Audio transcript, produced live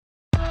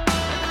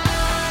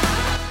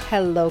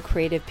Hello,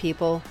 creative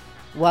people.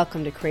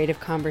 Welcome to Creative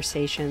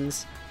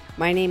Conversations.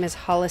 My name is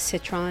Hala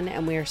Citron,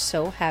 and we are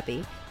so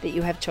happy that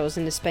you have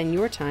chosen to spend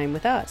your time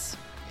with us.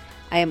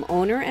 I am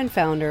owner and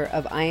founder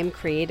of I Am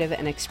Creative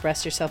and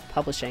Express Yourself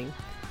Publishing,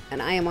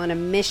 and I am on a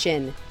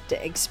mission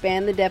to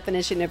expand the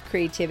definition of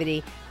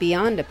creativity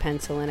beyond a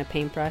pencil and a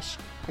paintbrush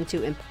and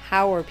to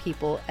empower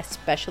people,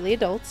 especially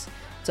adults,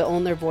 to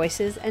own their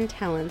voices and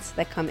talents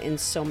that come in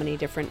so many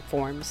different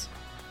forms.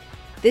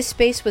 This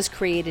space was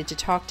created to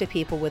talk to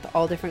people with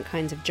all different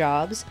kinds of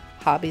jobs,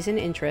 hobbies, and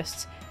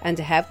interests, and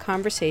to have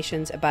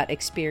conversations about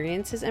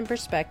experiences and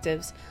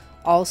perspectives,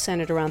 all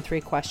centered around three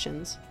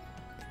questions.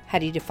 How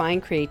do you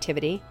define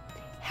creativity?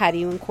 How do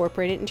you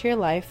incorporate it into your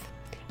life?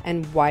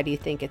 And why do you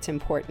think it's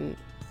important?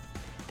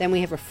 Then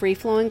we have a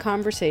free-flowing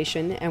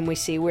conversation and we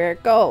see where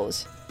it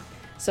goes.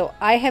 So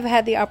I have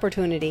had the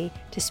opportunity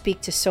to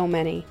speak to so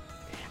many.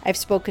 I've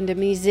spoken to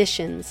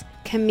musicians,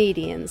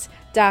 comedians,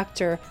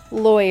 doctor,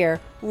 lawyer,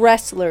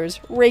 wrestlers,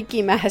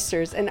 Reiki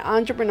masters, and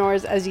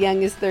entrepreneurs as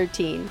young as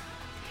 13.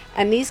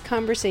 And these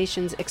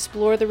conversations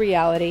explore the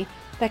reality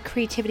that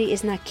creativity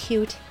is not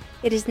cute,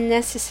 it is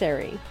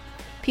necessary.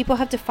 People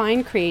have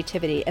defined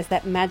creativity as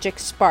that magic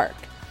spark,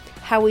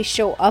 how we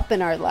show up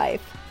in our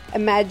life,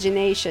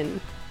 imagination,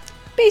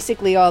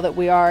 basically all that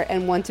we are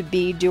and want to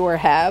be, do, or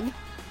have.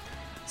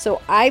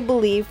 So I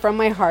believe from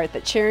my heart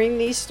that sharing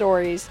these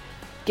stories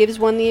gives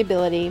one the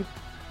ability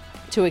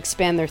to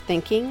expand their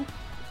thinking,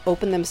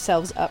 open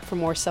themselves up for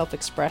more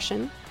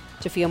self-expression,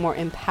 to feel more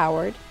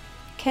empowered,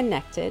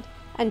 connected,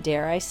 and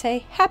dare I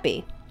say,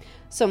 happy.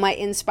 So my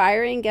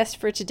inspiring guest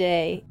for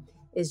today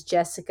is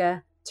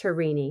Jessica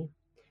Torini.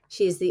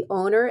 She is the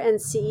owner and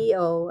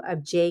CEO of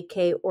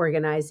JK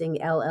Organizing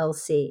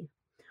LLC.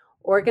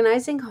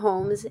 Organizing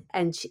homes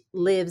and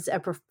lives a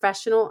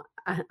professional,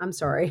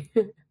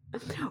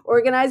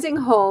 organizing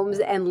homes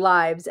and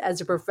lives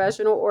as a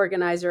professional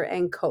organizer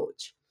and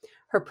coach.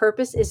 Her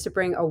purpose is to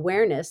bring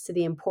awareness to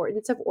the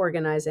importance of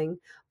organizing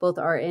both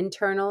our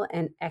internal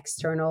and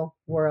external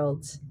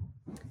worlds.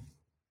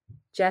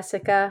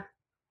 Jessica,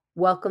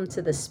 welcome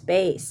to the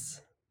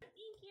space.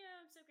 Thank you.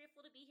 I'm so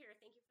grateful to be here.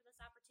 Thank you for this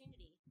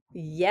opportunity.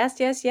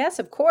 Yes,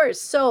 of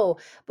course. So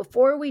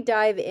before we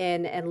dive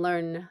in and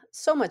learn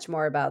so much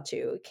more about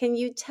you, can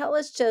you tell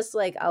us just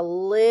like a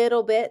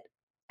little bit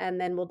and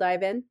then we'll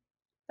dive in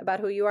about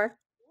who you are?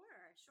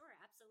 Sure,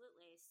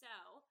 absolutely. So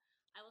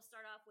I will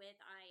start off with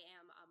I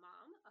am a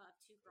mom of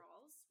two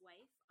girls,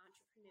 wife,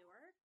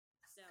 entrepreneur.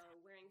 So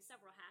wearing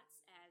several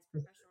hats as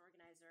professional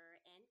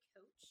organizer and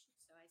coach.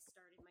 So I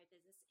started my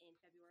business in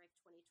February of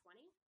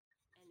 2020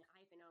 and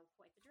I've been on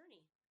quite the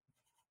journey.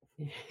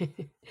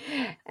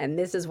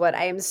 And this is what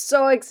I am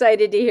so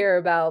excited to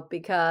hear about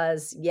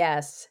because,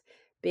 yes,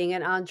 being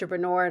an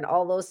entrepreneur and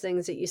all those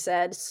things that you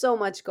said, so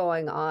much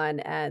going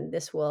on. And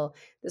this whole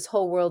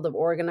world of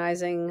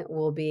organizing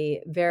will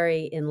be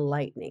very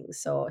enlightening.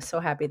 So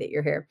happy that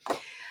you're here.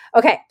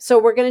 Okay, so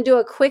we're going to do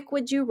a quick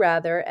would you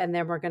rather, and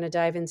then we're going to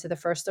dive into the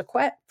first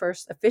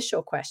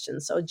official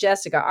question. So,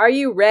 Jessica, are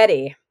you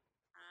ready?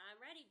 I'm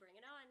ready. Bring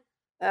it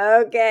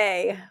on.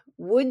 Okay.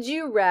 Would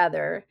you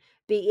rather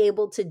be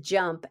able to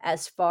jump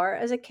as far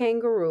as a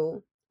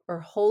kangaroo or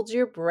hold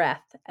your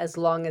breath as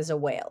long as a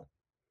whale?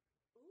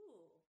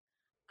 Ooh,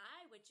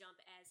 I would jump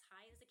as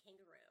high as a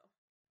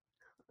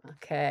kangaroo.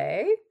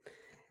 Okay.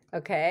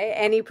 Okay.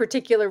 Any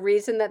particular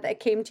reason that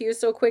came to you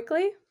so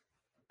quickly?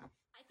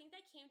 I think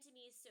that came to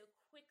me so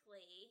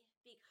quickly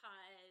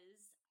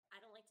because I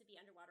don't like to be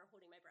underwater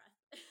holding my breath.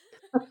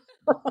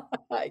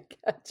 I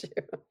got you.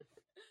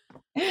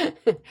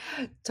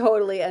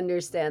 Totally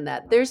understand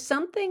that. There's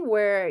something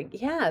where,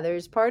 yeah,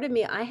 there's part of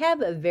me. I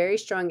have a very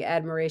strong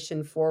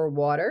admiration for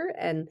water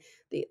and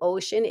the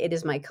ocean. It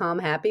is my calm,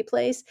 happy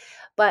place.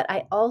 But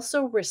I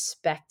also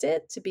respect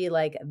it to be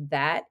like,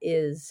 that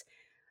is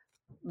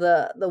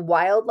the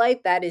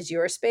wildlife, that is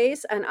your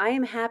space. And I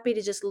am happy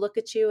to just look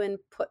at you and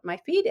put my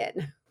feet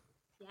in.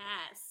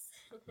 Yes.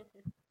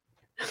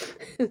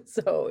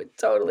 So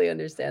totally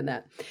understand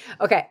that.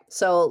 Okay,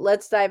 so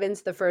let's dive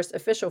into the first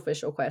official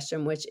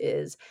question, which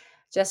is,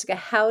 Jessica,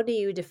 how do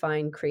you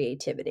define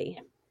creativity?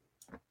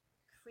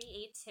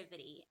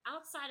 Creativity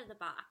outside of the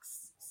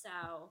box.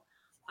 So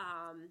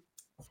um,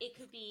 it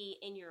could be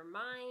in your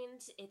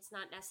mind. It's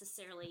not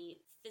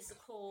necessarily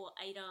physical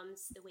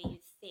items, the way you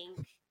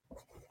think,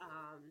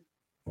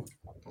 um,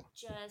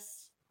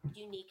 just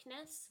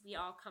uniqueness. We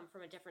all come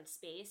from a different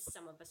space.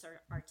 Some of us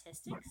are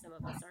artistic, some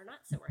of us are not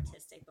so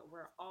artistic, but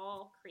we're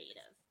all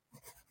creative.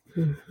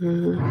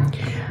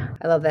 Mhm.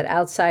 I love that,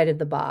 outside of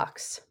the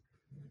box.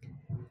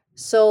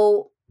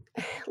 So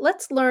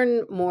let's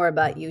learn more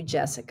about you,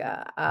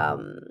 Jessica.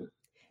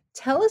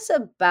 Tell us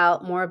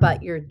about more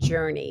about your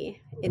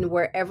journey in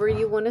wherever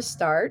you want to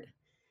start,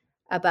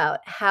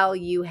 about how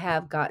you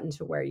have gotten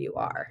to where you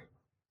are.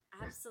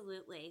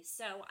 Absolutely.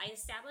 So I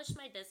established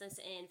my business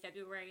in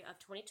February of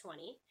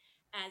 2020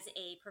 as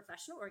a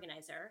professional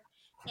organizer.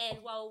 And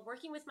while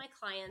working with my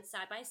clients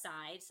side by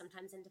side,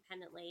 sometimes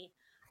independently,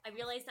 I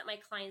realized that my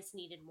clients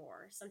needed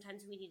more.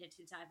 Sometimes we needed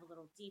to dive a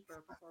little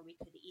deeper before we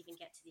could even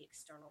get to the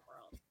external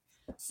world.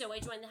 So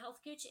I joined the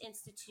Health Coach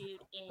Institute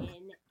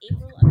in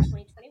April of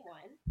 2021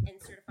 and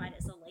certified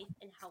as a life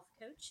and health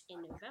coach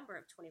in November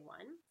of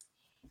 21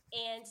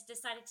 and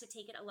decided to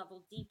take it a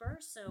level deeper.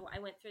 So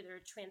I went through their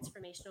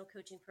transformational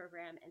coaching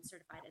program and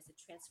certified as a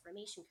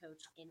transformation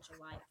coach in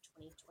July of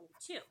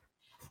 2022.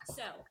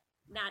 So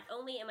not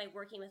only am I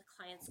working with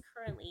clients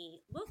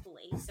currently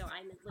locally, so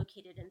I'm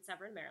located in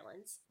Severn,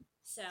 Maryland.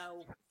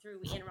 So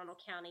through Anne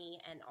Arundel County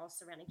and all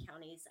surrounding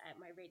counties,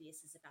 my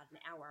radius is about an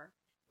hour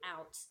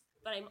out.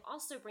 But I'm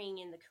also bringing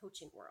in the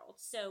coaching world.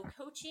 So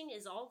coaching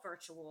is all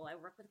virtual. I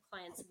work with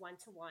clients one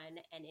to one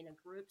and in a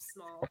group,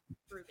 small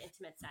group,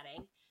 intimate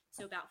setting.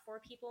 So about 4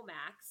 people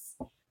max.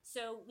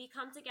 So we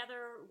come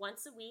together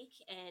once a week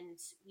and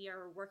we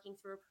are working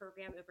through a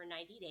program over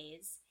 90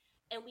 days.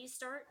 And we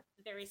start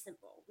very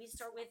simple. We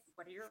start with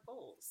what are your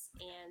goals?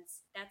 And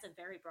that's a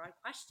very broad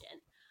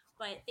question.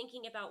 But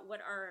thinking about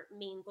what our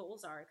main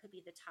goals are, it could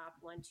be the top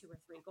one, two, or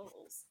three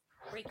goals,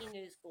 breaking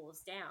those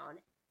goals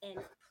down and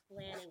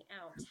planning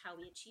out how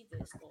we achieve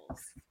those goals.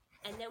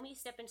 And then we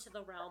step into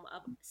the realm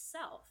of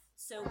self.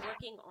 So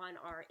working on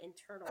our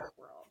internal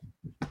world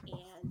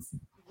and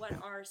what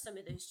are some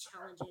of those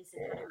challenges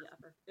and how do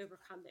we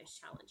overcome those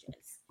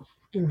challenges.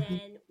 And Mhm.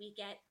 then we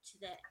get to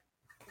the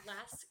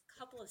last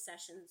couple of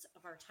sessions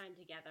of our time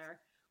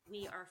together.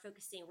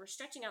 We're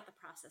stretching out the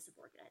process of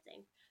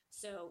organizing.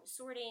 So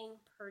sorting,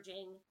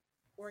 purging,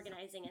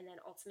 organizing, and then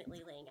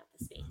ultimately laying out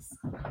the space.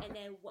 And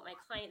then what my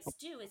clients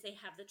do is they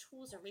have the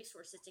tools and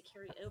resources to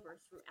carry over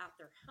throughout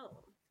their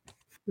home.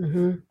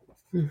 Mhm.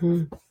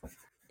 Mhm.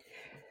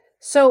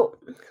 So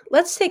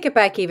let's take it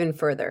back even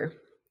further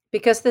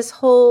because this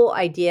whole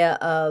idea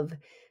of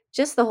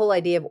just the whole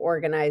idea of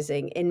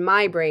organizing in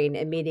my brain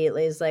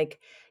immediately is like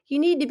you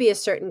need to be a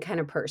certain kind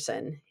of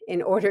person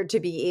in order to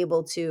be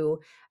able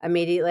to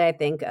immediately I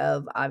think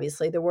of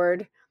obviously the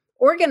word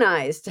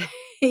organized.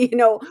 you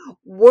know,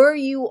 were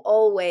you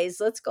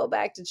always, let's go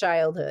back to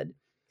childhood.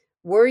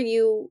 Were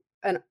you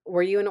an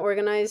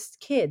organized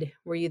kid?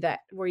 Were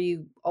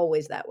you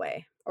always that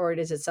way? Or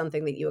is it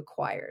something that you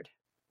acquired?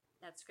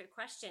 That's a good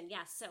question.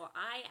 Yes. So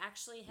I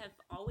actually have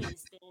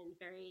always been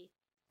very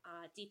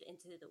deep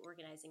into the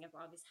organizing. I've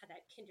always had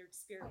that kindred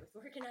spirit with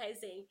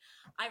organizing.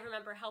 I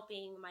remember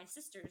helping my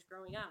sisters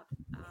growing up,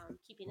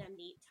 keeping them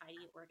neat,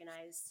 tidy,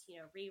 organized,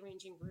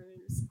 rearranging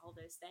rooms, all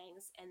those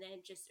things. And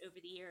then just over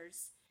the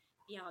years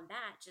beyond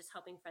that, just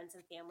helping friends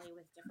and family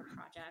with different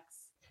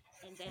projects.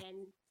 And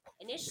then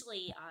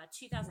initially,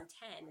 2010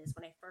 is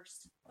when I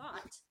first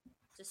thought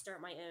to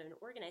start my own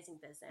organizing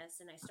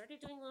business. And I started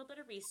doing a little bit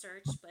of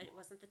research, but it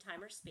wasn't the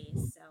time or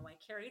space. So I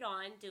carried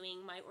on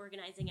doing my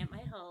organizing at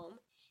my home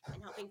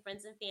and helping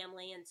friends and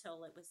family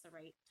until it was the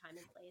right time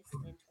and place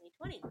in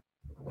 2020.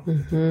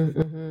 Mhm,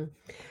 mhm.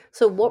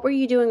 So what were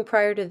you doing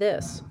prior to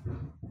this?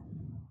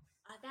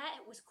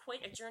 That was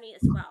quite a journey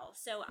as well.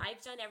 So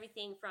I've done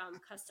everything from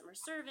customer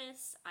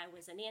service. I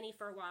was a nanny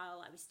for a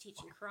while. I was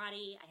teaching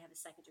karate. I have a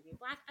second degree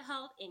black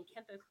belt in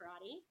Kempo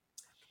karate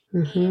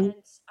Mhm.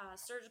 and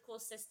surgical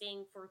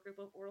assisting for a group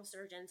of oral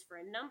surgeons for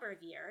a number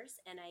of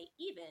years. And I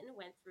even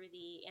went through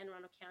the Anne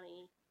Arundel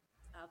County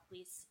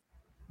Police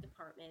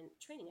Department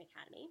Training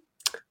Academy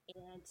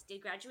and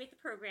did graduate the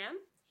program.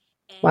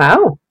 And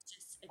Wow.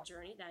 just a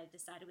journey that I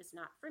decided was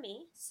not for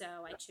me.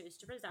 So I chose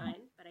to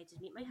resign, but I did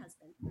meet my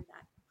husband through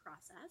that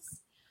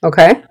process. So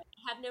Okay.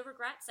 I have no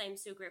regrets. I'm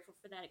so grateful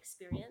for that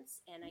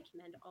experience. And I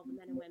commend all the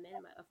men and women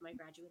of my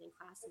graduating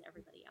class and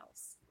everybody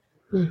else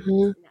that's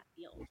Mhm. in that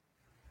field of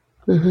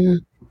work.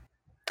 Mhm.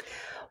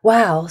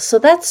 Wow. So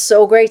that's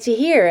so great to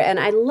hear. And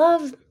I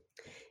love,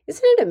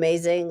 isn't it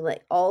amazing?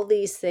 Like all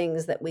these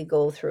things that we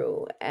go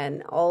through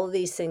and all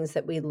these things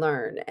that we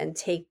learn and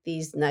take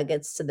these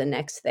nuggets to the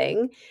next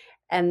thing.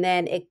 And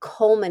then it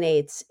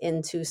culminates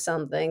into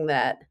something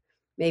that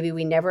maybe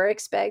we never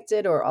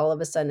expected, or all of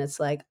a sudden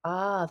it's like,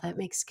 ah, that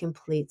makes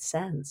complete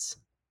sense.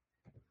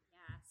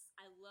 Yes,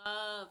 I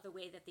love the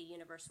way that the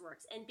universe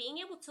works and being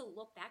able to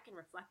look back and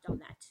reflect on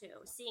that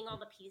too, seeing all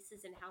the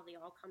pieces and how they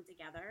all come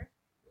together.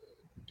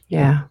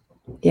 Yeah.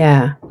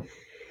 Yeah.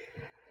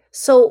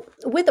 So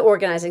with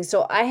organizing,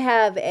 so I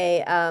have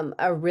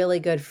a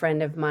really good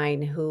friend of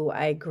mine who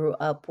I grew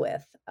up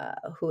with,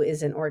 who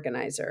is an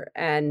organizer,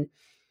 and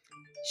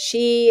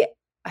she.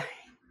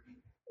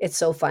 It's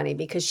so funny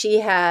because she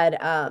had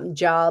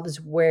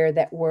jobs where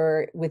that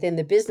were within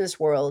the business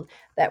world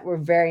that were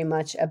very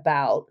much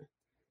about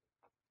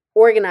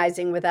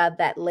organizing without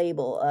that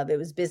label of it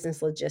was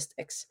business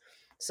logistics.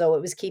 So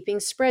it was keeping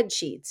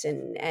spreadsheets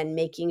and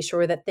making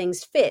sure that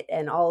things fit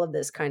and all of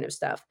this kind of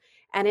stuff.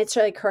 And it's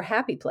like her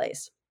happy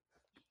place.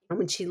 And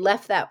when she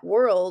left that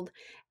world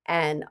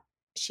and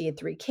she had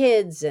 3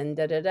 kids and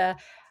da da da,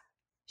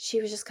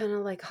 she was just kind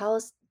of like,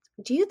 Hollis,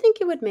 do you think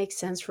it would make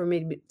sense for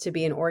me to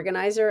be an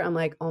organizer? I'm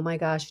like, oh my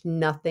gosh,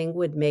 nothing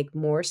would make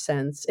more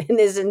sense in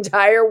this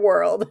entire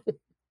world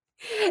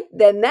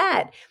than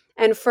that.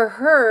 And for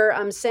her,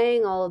 I'm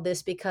saying all of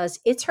this because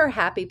it's her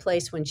happy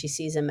place when she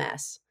sees a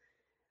mess.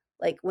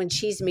 Like when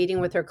she's meeting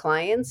with her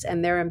clients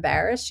and they're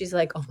embarrassed, she's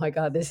like, oh my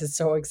God, this is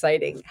so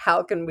exciting.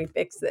 How can we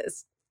fix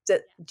this? Do, Yeah.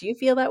 do you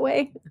feel that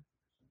way?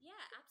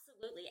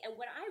 Absolutely. And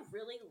what I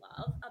really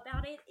love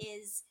about it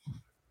is,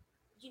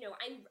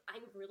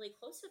 I'm really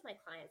close with my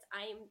clients.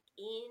 I'm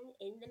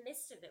in the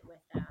midst of it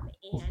with them,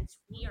 and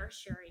we are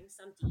sharing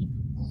some deep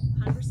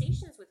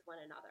conversations with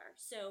one another.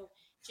 So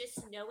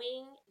just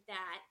knowing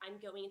that I'm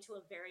going into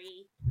a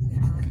very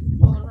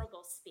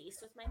vulnerable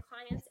space with my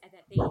clients, and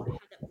that they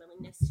have that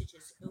willingness to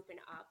just open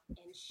up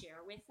and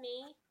share with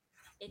me,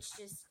 it's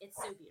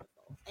so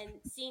beautiful. And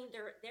seeing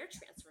their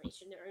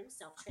transformation, their own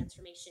self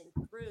transformation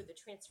through the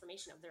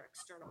transformation of their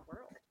external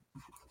world.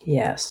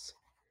 Yes.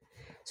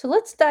 So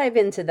let's dive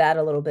into that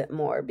a little bit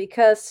more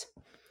because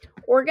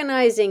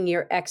organizing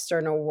your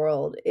external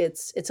world,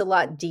 it's a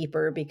lot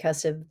deeper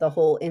because of the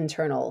whole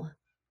internal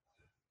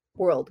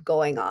world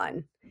going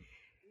on.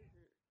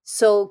 Hmm.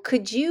 So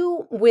could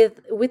you,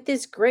 with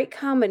this great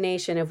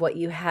combination of what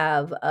you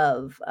have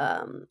of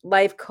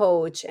life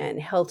coach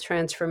and health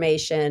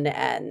transformation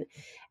and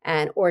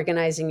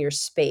organizing your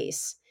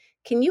space,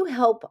 can you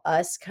help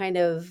us kind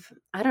of,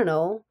 I don't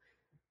know,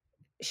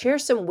 share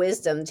some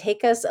wisdom,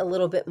 take us a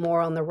little bit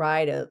more on the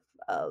ride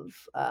of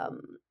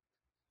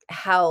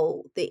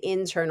how the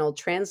internal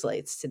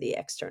translates to the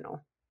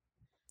external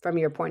from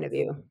your Yeah, point of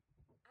view?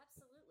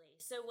 absolutely.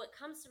 So what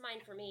comes to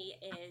mind for me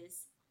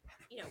is,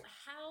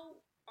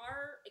 how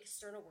our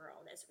external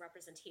world is a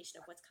representation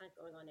of what's kind of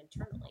going on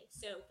internally.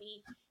 So if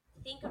we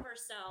think of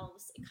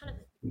ourselves, kind of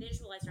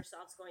visualize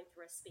ourselves going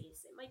through a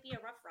space, it might be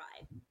a rough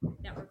ride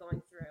that we're going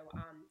through,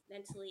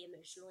 mentally,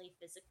 emotionally,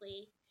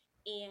 physically,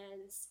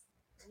 and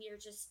we are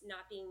just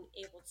not being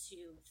able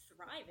to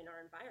thrive in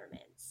our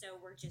environment. So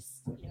we're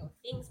just,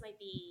 things might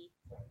be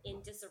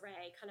in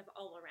disarray kind of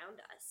all around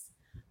us.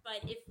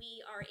 But if we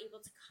are able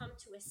to come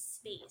to a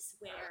space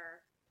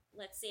where,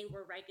 let's say,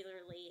 we're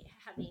regularly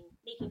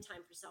making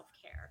time for self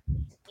care,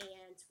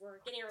 and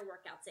we're getting our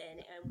workouts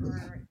in, and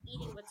we're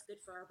eating what's good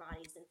for our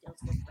bodies and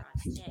feels good for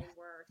us, and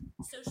we're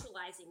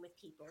socializing with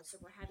people, so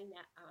we're having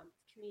that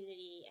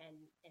community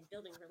and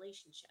building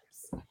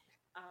relationships,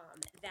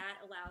 that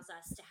allows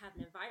us to have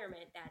an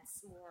environment that's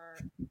more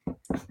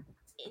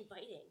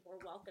inviting, more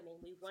welcoming.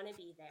 We want to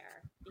be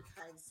there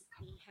because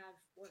we have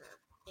order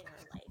in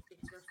our life,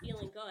 because we're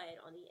feeling good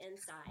on the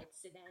inside.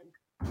 So then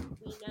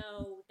we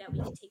know that we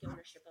can take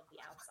ownership of the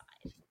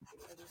outside,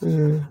 and we can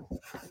Mm,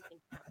 make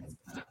everything have its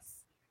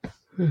place.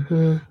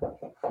 hmm.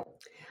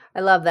 I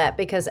love that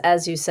because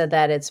as you said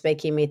that, it's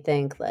making me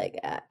think like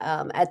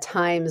at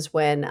times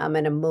when I'm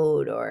in a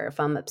mood or if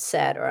I'm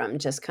upset or I'm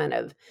just kind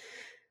of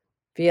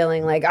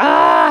feeling like,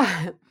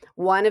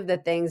 one of the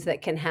things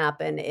that can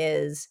happen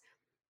is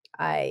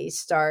I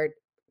start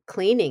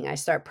cleaning, I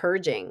start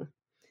purging.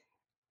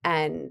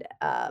 And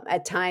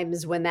at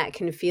times when that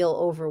can feel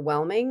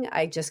overwhelming,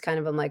 I just kind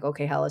of am like,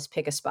 okay, hell, let's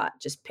pick a spot,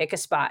 just pick a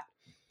spot.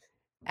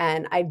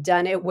 And I've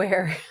done it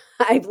where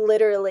I've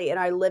literally in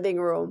our living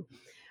room,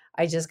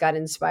 I just got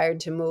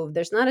inspired to move.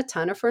 There's not a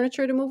ton of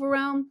furniture to move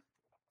around,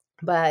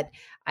 but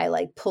I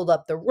like pulled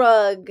up the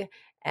rug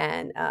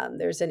and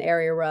there's an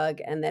area rug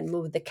and then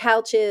moved the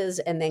couches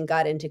and then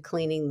got into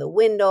cleaning the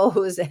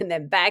windows and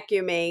then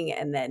vacuuming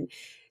and then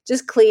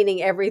just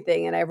cleaning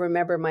everything. And I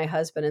remember my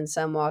husband and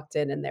son walked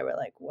in and they were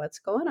like, "What's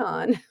going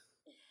on?"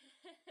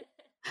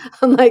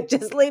 I'm like,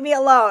 "Just leave me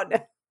alone."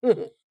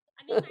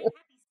 I'm in my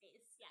happy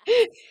space.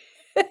 Yes.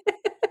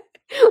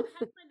 Well, and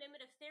that's my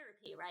moment of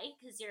therapy, right?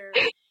 Because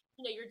you're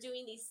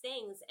doing these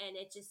things, and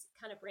it just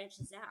kind of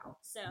branches out.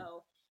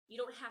 So you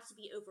don't have to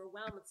be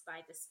overwhelmed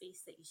by the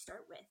space that you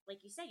start with.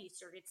 Like you said, you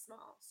started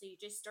small, so you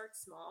just start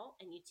small,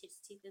 and you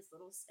just take those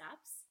little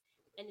steps,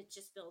 and it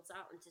just builds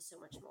out into so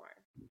much more.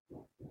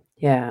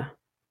 Yeah.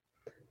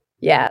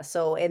 Yeah,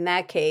 so in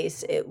that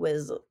case, it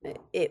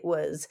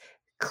was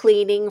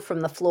cleaning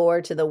from the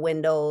floor to the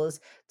windows,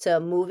 to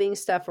moving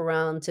stuff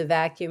around, to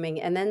vacuuming,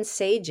 and then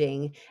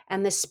saging,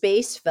 and the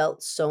space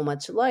felt so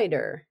much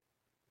lighter,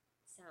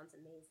 Sounds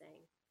amazing.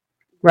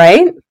 Hmm.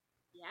 right?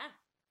 Yeah,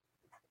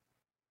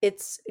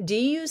 It's do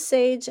you use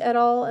sage at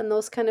all and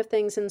those kind of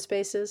things in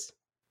spaces?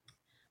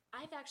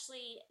 I've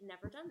actually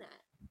never done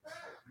that,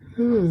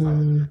 so I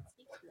Hmm. cannot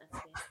speak from that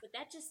space. But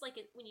that just like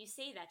when you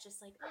say that,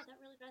 just like, oh, that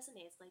really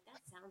resonates. Like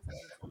that sounds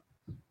amazing.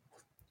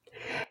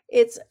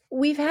 It's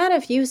we've had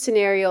a few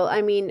scenario.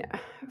 I mean,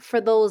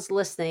 for those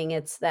listening,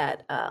 it's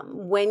that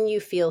when you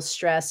feel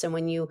stress and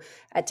when you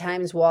at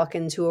times walk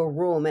into a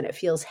room and it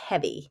feels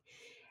heavy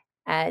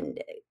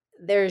and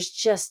there's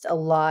just a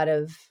lot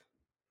of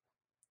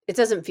it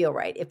doesn't feel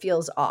right. It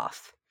feels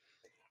off.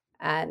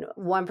 And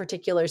one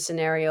particular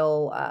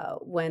scenario,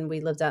 when we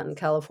lived out in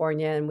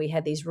California and we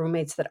had these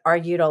roommates that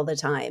argued all the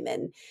time,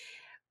 and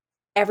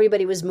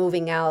everybody was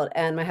moving out,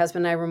 and my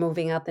husband and I were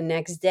moving out the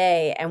next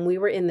day, and we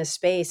were in the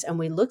space, and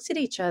we looked at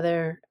each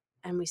other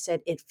and we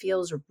said, "It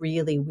feels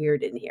really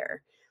weird in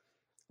here."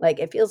 Like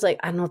it feels like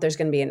I don't know if there's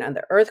going to be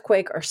another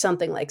earthquake or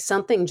something. Like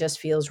something just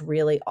feels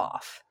really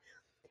off.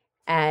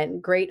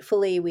 And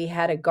gratefully, we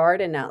had a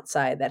garden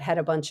outside that had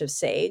a bunch of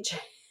sage,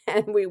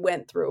 and we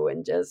went through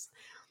and just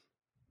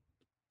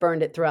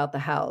burned it throughout the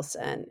house,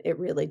 and it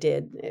really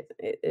did.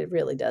 It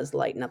really does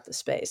lighten up the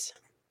space.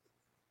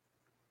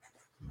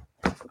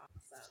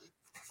 Awesome.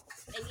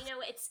 And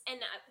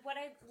what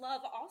I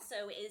love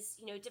also is,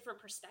 different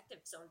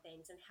perspectives on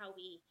things and how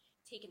we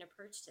take an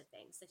approach to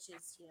things, such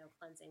as,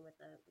 cleansing with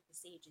the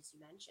sage, as you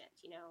mentioned.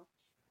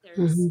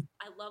 Hmm.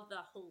 I love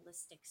the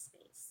holistic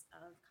space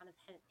of kind of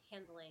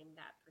handling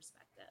that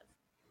perspective.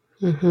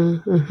 Hmm.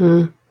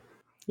 Hmm.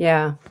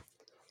 Yeah.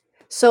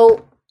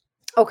 So,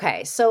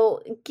 okay.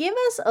 So give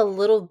us a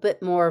little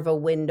bit more of a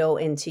window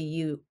into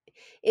you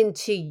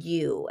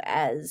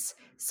as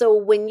so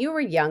when you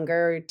were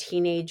younger,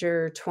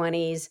 teenager,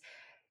 20s,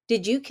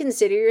 did you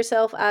consider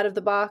yourself out of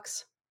the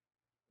box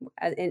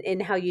in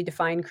how you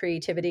define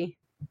creativity?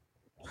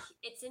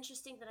 It's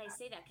interesting that I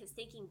say that because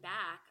thinking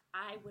back,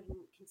 I wouldn't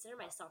consider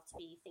myself to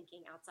be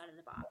thinking outside of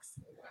the box.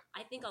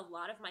 I think a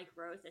lot of my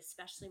growth,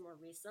 especially more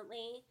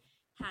recently,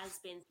 has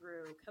been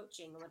through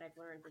coaching and what I've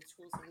learned, the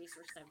tools and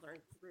resources I've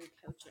learned through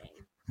coaching.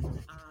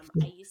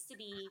 I used to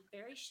be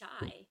very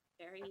shy,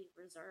 very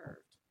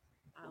reserved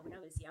when I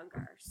was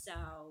younger. So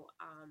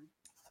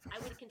I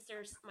would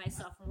consider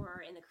myself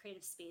more in the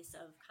creative space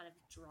of kind of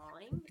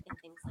drawing and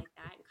things like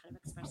that and kind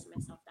of expressing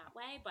myself that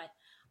way. But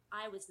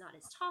I was not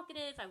as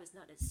talkative, I was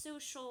not as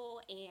social,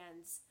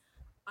 and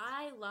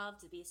I love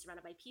to be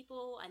surrounded by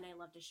people and I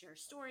love to share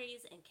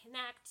stories and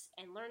connect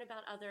and learn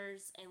about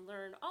others and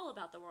learn all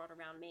about the world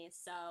around me.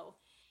 So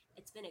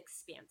it's been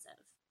expansive.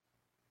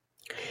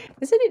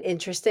 Isn't it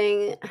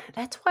interesting?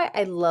 That's why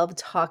I love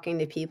talking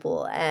to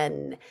people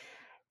and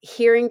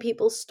hearing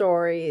people's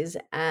stories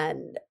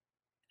and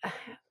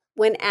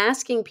when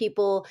asking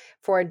people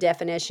for a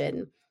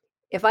definition.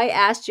 If I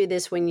asked you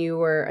this when you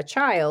were a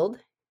child,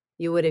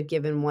 you would have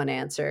given one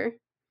answer.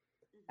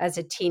 As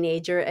a Hmm.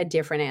 teenager, a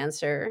different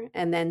answer,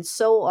 and then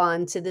so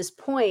on to this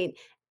point.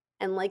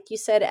 And like you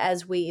said,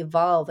 as we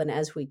evolve and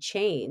as we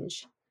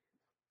change,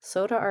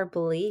 so do our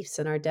beliefs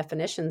and our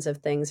definitions of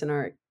things and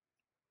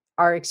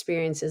our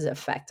experiences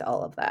affect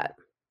all of that.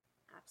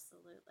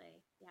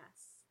 Absolutely.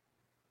 Yes.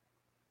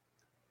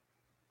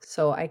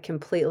 So I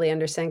completely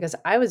understand because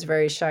I was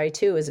very shy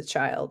too as a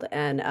child,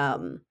 and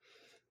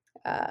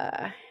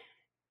uh,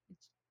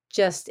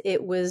 just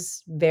it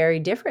was very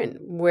different.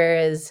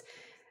 Whereas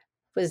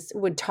was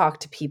would talk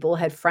to people,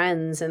 had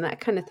friends and that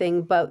kind of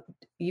thing, but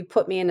you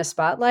put me in a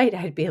spotlight,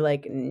 I'd be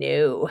like,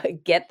 "No,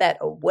 get that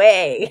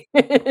away."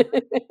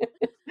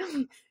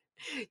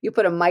 You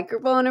put a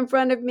microphone in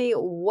front of me,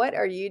 what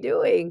are you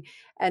doing?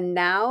 And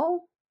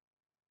now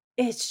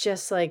it's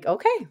just like,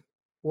 okay,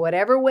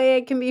 whatever way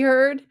it can be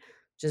heard,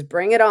 just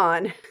bring it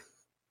on.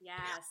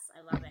 Yes,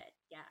 I love it.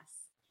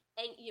 Yes.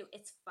 And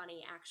it's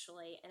funny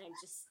actually, and I'm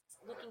just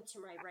looking to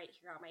my right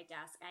here on my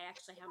desk. I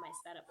actually have my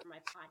setup for my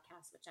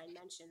podcast, which I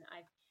mentioned.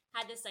 I've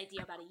had this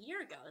idea about a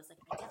year ago. I was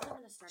like, I definitely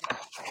want to start a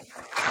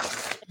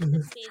podcast. And I'm in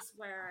the space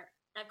where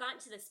I've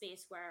gotten to the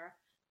space where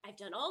I've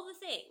done all the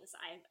things.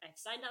 I've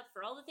signed up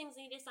for all the things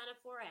I need to sign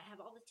up for. I have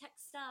all the tech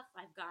stuff.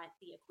 I've got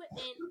the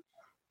equipment.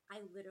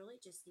 I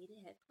literally just need to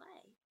hit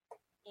play.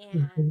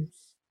 Mhm.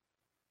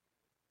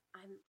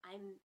 And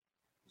I'm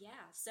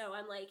yeah, so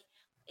I'm like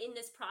in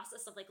this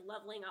process of like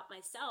leveling up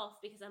myself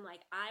because I'm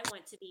like I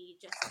want to be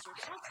just as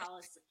yourself,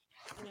 Hollis,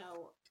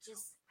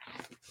 just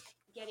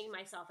getting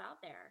myself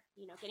out there,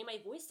 getting my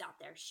voice out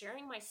there,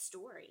 sharing my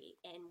story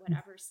in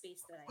whatever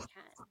space that I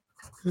can.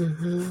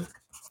 Mhm.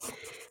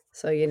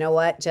 So you know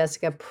what,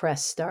 Jessica,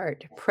 press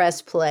start,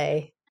 press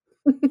play.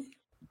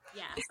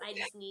 Yes, I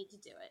just need to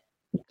do it.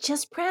 Yes.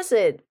 Just press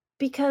it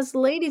because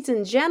ladies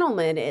and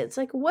gentlemen, it's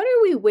like what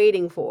are we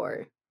waiting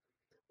for?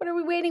 What are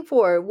we waiting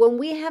for? When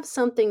we have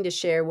something to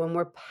share, when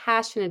we're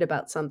passionate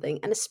about something,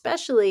 and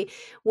especially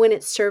when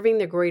it's serving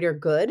the greater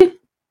good,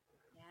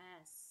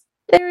 Yes.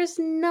 there is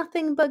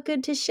nothing but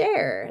good to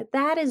share.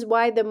 That is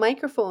why the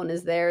microphone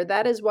is there.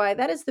 That is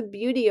the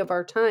beauty of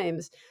our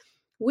times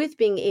with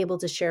being able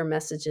to share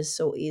messages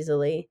so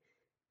easily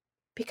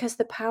because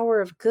the power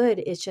of good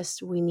is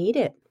just, we need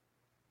it.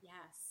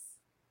 Yes.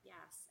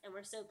 Yes. And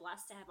we're so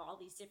blessed to have all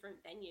these different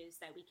venues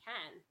that we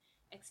can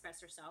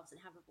express ourselves and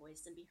have a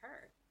voice and be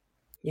heard.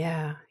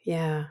 Yeah,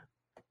 yeah.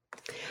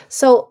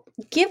 So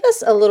give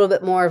us a little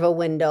bit more of a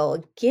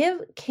window.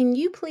 Can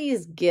you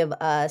please give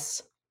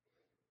us,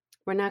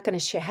 we're not going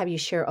to have you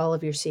share all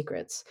of your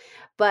secrets,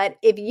 but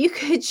if you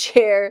could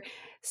share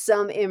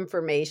some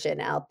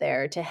information out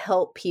there to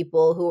help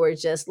people who are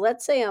just,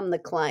 let's say I'm the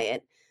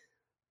client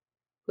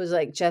who's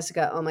like,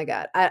 Jessica, oh my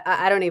God,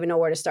 I don't even know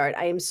where to start.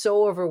 I am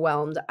so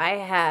overwhelmed. I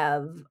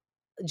have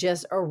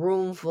just a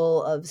room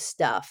full of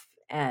stuff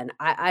and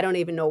I don't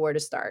even know where to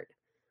start.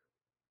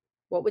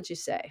 What would you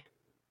say?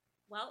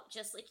 Well,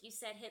 just like you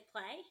said, hit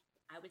play.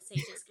 I would say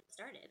just get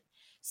started.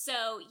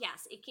 So,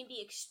 yes, it can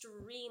be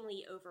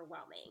extremely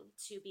overwhelming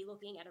to be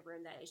looking at a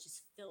room that is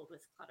just filled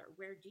with clutter.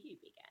 Where do you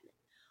begin?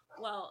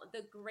 Well,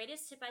 the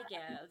greatest tip I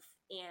give,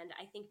 and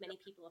I think many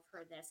people have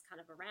heard this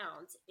kind of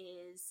around,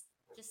 is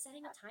just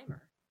setting a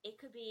timer. It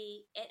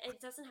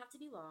doesn't have to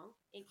be long,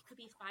 it could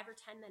be 5 or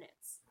 10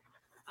 minutes.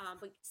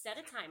 But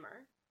set a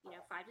timer, 5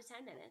 to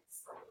 10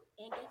 minutes,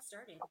 and get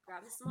started.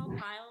 Grab a small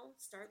pile,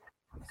 start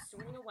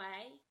sorting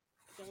away,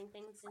 getting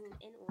things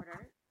in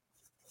order,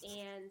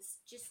 and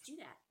just do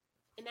that.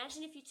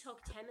 Imagine if you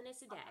took 10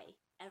 minutes a day,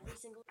 every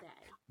single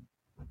day,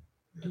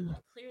 and Mhm.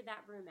 you cleared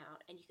that room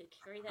out and you could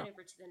carry that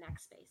over to the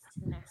next space, to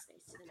the next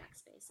space, to the next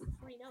space. And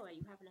before you know it,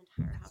 you have an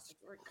entire house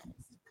that's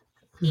organized.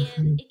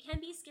 And Mhm. it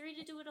can be scary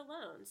to do it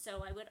alone.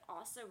 So I would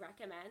also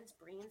recommend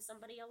bringing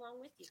somebody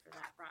along with you for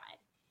that ride,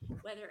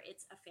 whether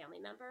it's a family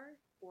member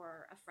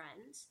or a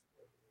friend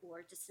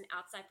or just an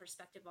outside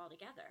perspective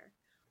altogether.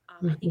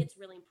 I think Mhm. it's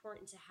really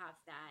important to have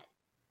that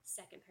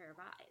second pair of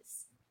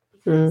eyes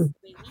because Mhm.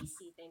 the way we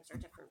see things are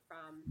different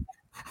from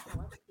how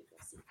other people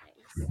see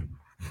things.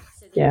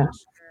 So they Yeah. can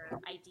share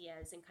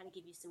ideas and kind of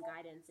give you some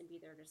guidance and be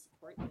there to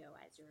support you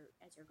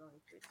as you're going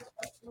through that.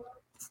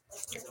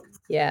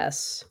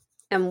 Yes.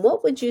 And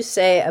what would you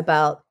say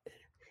about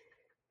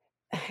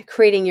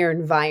creating your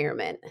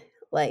environment?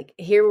 Like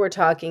here we're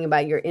talking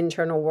about your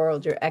internal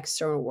world, your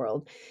external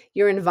world,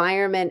 your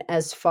environment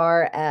as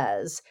far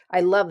as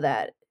I love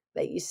that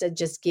you said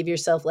just give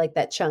yourself like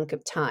that chunk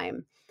of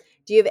time.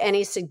 Do you have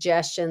any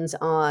suggestions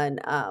on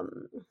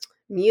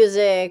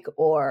music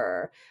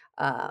or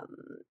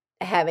um,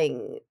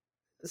 having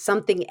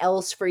something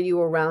else for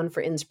you around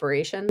for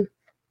inspiration?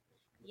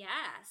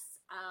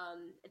 Yes,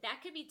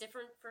 that could be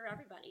different for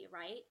everybody,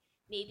 right?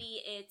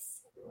 Maybe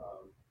it's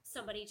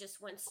somebody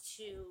just wants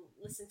to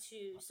listen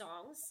to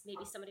songs.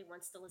 Maybe somebody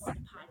wants to listen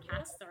to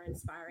podcasts that are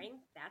inspiring.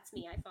 That's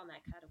me. I fall in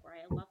that category.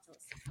 I love to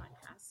listen to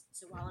podcasts.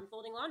 So while I'm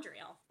folding laundry,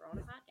 I'll throw on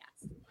a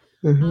podcast.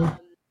 Hmm.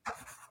 Um,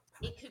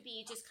 it could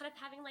be just kind of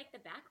having like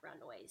the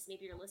background noise.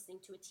 Maybe you're listening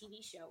to a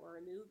TV show or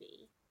a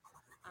movie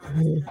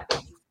to kind of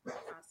get you through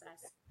the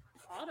process.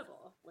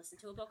 Audible, listen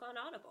to a book on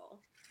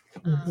Audible.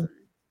 Hmm.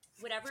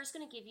 Whatever's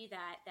going to give you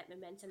that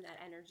momentum,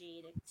 that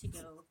energy to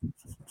go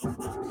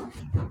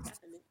take that step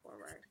and move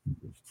forward.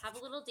 Have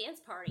a little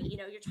dance party. You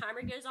know, your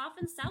timer goes off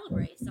and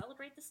celebrate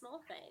the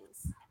small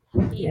things.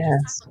 You may have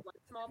just Yes. tackled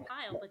one small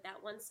pile, but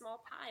that one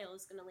small pile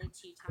is going to lead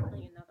to you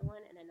tackling another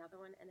one and another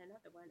one and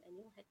another one, and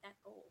you'll hit that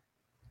goal.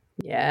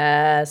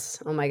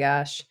 Yes. Oh my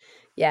gosh.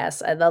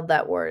 Yes, I love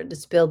that word.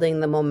 It's building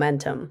the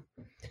momentum.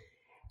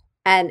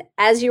 And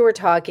as you were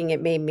talking,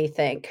 it made me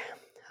think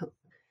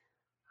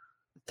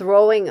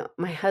throwing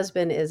my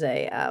husband is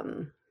a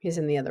he's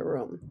in the other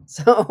room.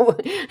 So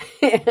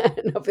I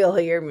don't know if he'll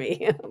hear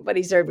me, but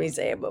he's heard me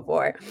say it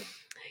before.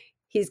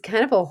 He's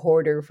kind of a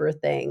hoarder for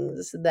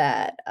things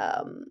that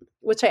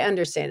which I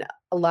understand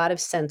a lot of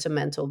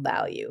sentimental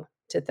value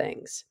to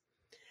things.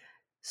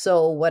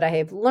 So what I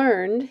have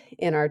learned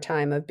in our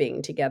time of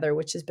being together,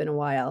 which has been a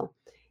while,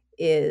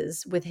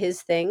 is with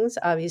his things,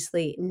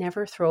 obviously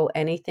never throw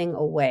anything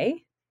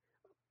away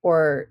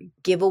or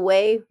give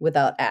away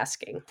without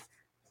asking.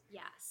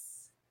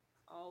 Yes,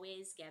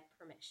 always get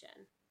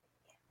permission.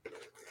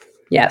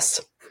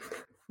 Yes,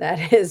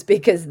 that is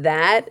because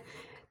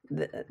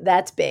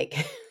that's big.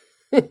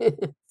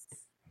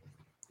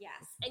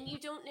 Yes, and you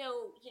don't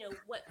know,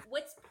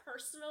 what's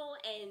personal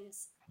and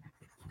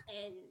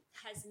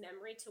has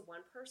memory to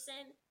one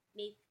person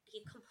may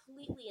be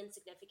completely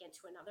insignificant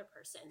to another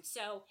person.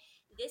 So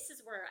this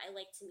is where I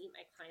like to meet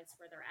my clients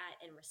where they're at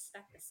and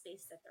respect the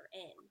space that they're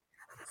in.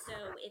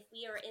 So if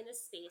we are in a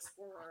space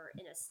where we're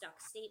in a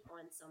stuck state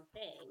on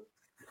something,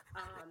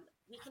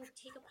 we can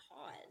take a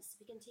pause,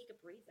 we can take a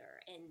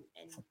breather and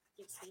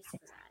give space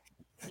for that.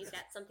 Maybe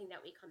that's something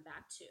that we come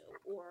back to,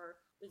 or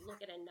we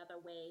look at another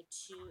way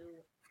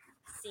to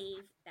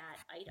save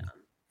that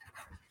item.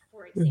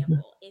 For Mhm.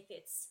 example, if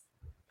it's,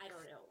 I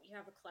don't know, you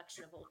have a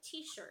collection of old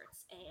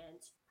t-shirts and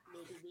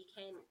maybe we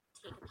can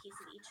take a piece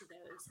of each of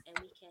those and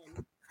we can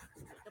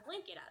make a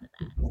blanket out of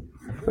that.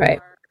 Right.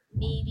 Or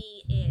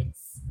maybe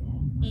it's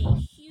a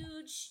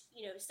huge,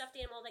 stuffed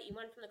animal that you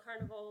won from the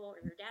carnival or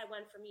your dad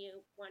won from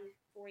you, won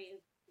for you,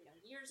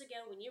 years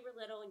ago when you were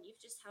little and you've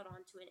just held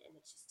on to it and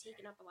it's just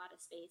taken up a lot of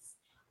space.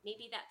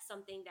 Maybe that's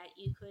something that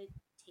you could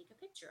take a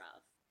picture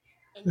of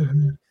and you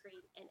Mhm. could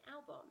create an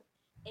album.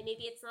 And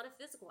maybe it's not a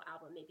physical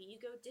album, maybe you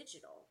go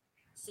digital.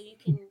 So you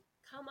can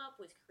come up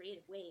with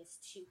creative ways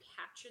to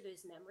capture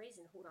those memories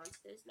and hold on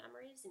to those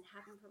memories and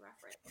have them for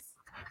reference.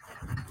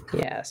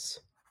 Yes.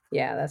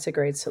 Yeah, that's a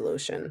great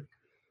solution.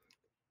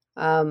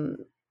 Um,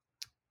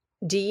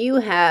 do you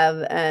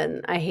have,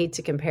 and I hate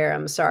to compare,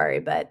 I'm sorry,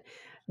 but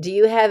do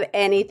you have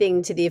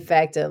anything to the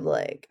effect of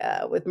like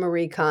with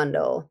Marie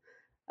Kondo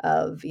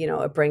of,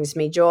 it brings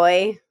me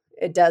joy?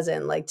 It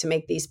doesn't like to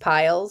make these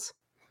piles.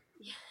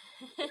 Yeah.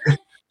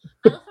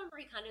 I love how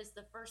Marie Kondo is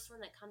the first one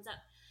that comes up.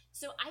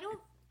 So I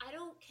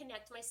don't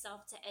connect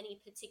myself to any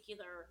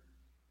particular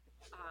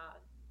uh,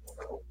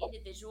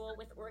 individual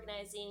with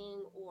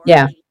organizing or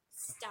Yeah. a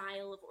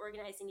style of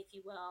organizing, if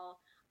you will.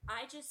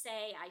 I just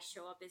say I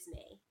show up as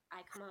me.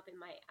 I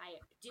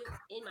do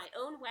in my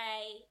own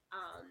way.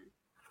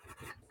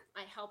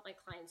 I help my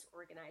clients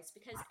organize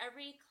because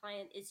every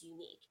client is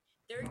unique.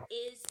 There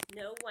is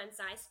no one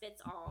size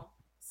fits all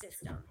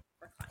system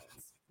for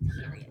clients.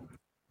 Period.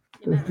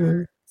 No Hmm.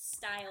 matter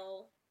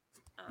style,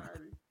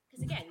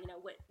 because again,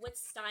 what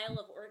style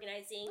of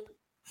organizing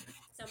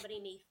somebody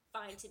may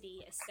find to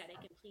be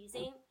aesthetic and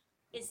pleasing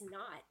is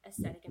not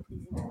aesthetic and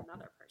pleasing to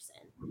another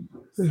person.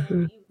 So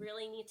Hmm. you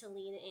really need to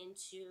lean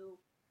into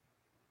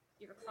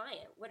your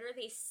client? What are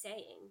they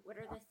saying? What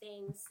are the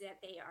things that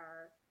they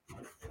are,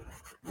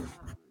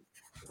 um,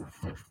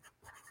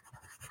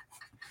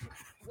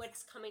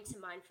 what's coming to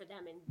mind for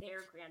them in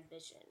their grand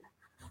vision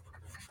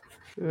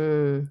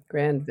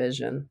Grand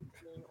vision.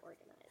 being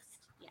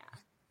organized? Yeah.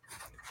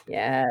 And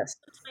Yes.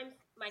 sometimes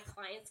my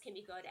clients can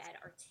be good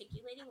at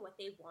articulating what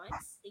they want.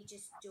 They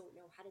just don't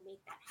know how to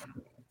make that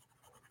happen.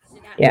 So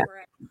that's Yeah.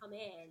 where I come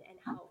in and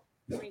help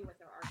bring what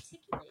they're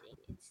articulating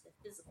into the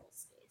physical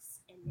space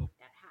and make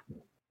that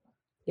happen.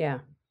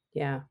 Yeah.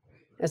 Yeah.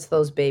 It's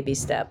those baby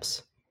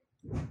steps.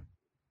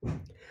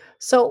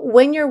 So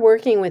when you're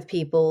working with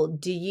people,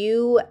 do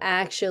you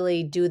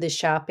actually do the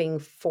shopping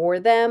for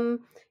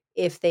them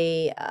if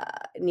they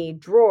need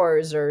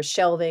drawers or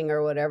shelving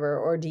or whatever,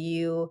 or do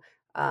you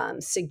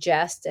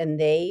suggest and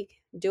they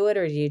do it,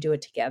 or do you do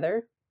it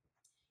together?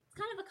 It's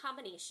kind of a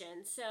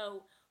combination.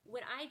 So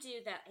what I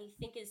do that I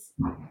think is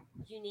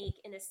unique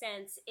in a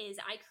sense is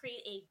I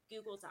create a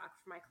Google Doc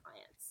for my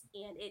clients,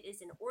 and it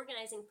is an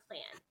organizing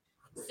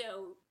plan.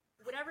 So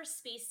whatever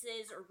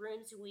spaces or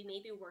rooms we may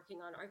be working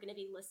on are going to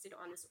be listed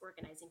on this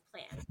organizing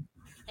plan.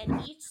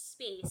 And each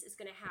space is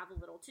going to have a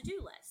little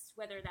to-do list,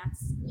 whether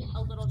that's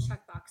a little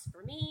checkbox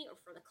for me or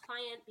for the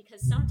client,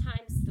 because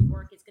sometimes the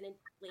work is going to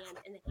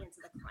land in the hands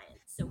of the client.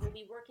 So we'll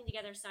be working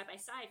together side by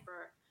side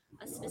for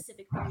a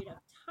specific period of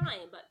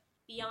time, but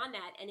beyond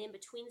that and in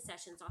between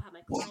sessions, I'll have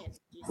my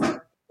clients do some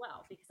work as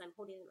well because I'm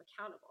holding them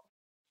accountable.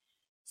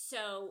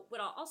 So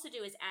what I'll also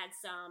do is add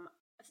some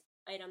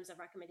items of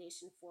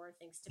recommendation for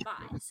things to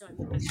buy. So I'm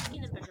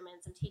taking the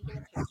measurements, I'm taking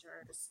the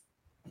pictures.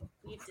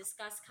 We've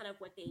discussed kind of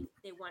what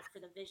they want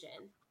for the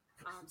vision.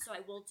 So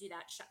I will do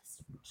that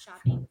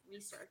shopping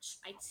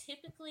research. I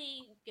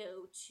typically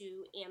go to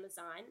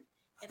Amazon.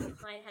 If a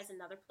client has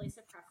another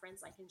place of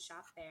preference, I can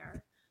shop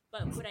there.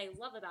 But what I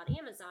love about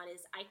Amazon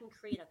is I can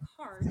create a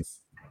cart,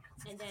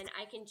 and then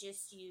I can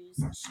just use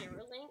share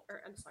a link,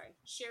 or I'm sorry,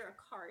 share a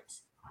cart,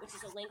 which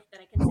is a link that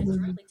I can send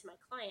directly to my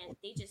client.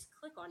 They just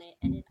click on it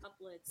and it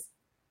uploads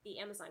the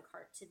Amazon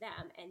cart to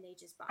them and they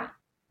just buy.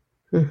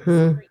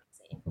 Mm-hmm. Super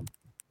easy.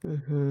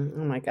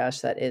 Mm-hmm. Oh my gosh,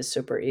 that is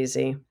super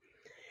easy.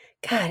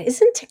 God,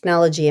 isn't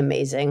technology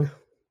amazing?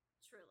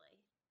 Truly.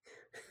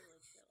 Truly,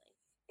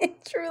 truly.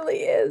 It truly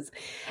is.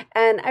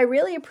 And I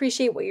really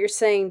appreciate what you're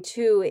saying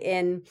too.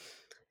 In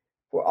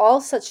we're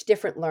all such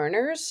different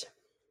learners.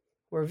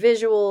 We're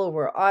visual,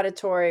 we're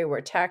auditory,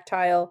 we're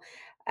tactile,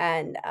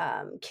 and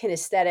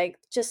kinesthetic.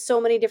 Just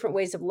so many different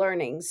ways of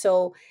learning.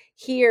 So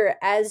here,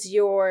 as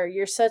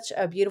you're such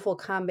a beautiful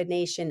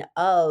combination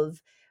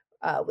of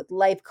with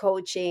life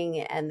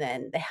coaching and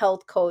then the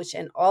health coach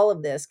and all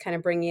of this, kind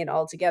of bringing it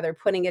all together,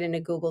 putting it in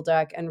a Google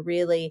Doc, and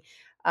really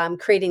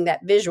creating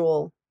that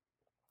visual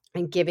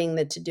and giving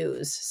the to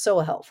dos.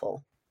 So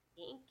helpful.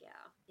 Thank you.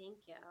 Thank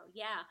you.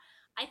 Yeah.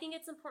 I think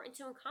it's important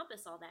to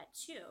encompass all that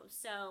too.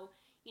 So,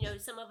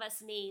 some of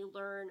us may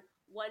learn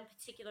one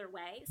particular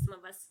way, some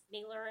of us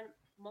may learn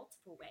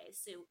multiple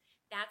ways. So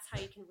that's how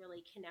you can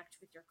really connect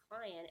with your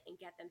client and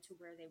get them to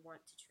where they want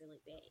to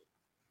truly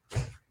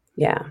be.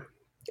 Yeah.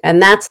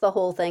 And that's the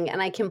whole thing.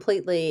 And I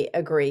completely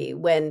agree.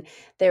 When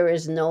there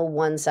is no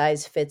one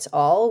size fits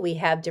all, we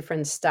have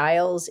different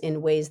styles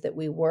in ways that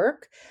we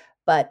work.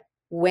 But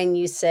when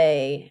you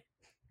say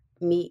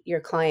meet your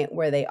client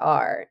where they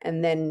are,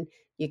 and then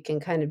you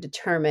can kind of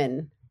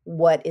determine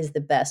what is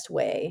the best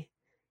way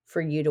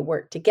for you to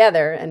work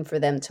together and for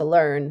them to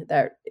learn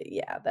that,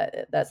 yeah,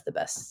 that's the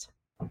best,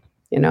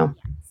 you know?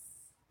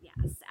 Yes.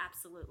 Yes,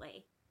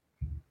 absolutely.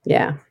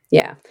 Yeah.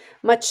 Yeah.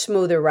 Much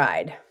smoother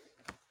ride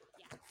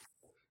Yes.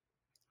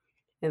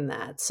 in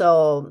that.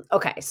 So,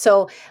 okay.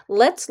 So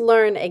let's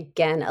learn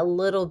again a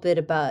little bit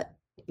about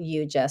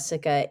you,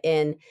 Jessica,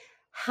 in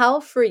how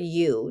for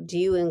you do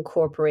you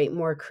incorporate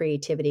more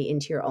creativity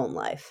into your own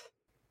life?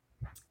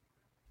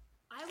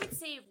 I would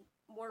say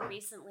more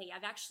recently,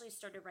 I've actually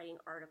started writing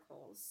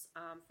articles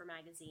for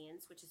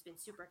magazines, which has been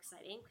super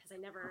exciting because I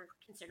never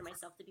considered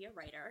myself to be a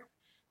writer.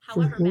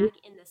 However, Mhm.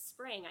 back in the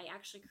spring, I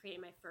actually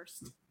created my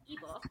first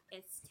ebook.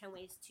 It's 10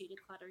 Ways to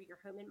Declutter Your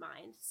Home and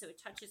Mind. So it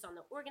touches on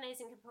the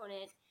organizing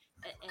component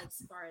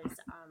as far as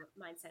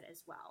mindset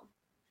as well.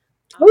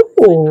 So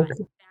I've Ooh,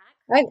 gotten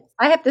back.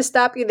 I have to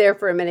stop you there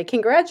for a minute.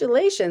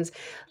 Congratulations.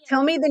 Thank you.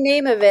 Tell me the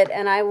name of it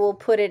and I will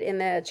put it in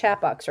the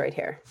chat box right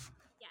here.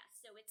 Yeah,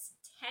 so it's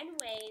 10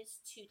 Ways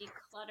to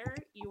Declutter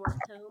Your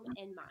Home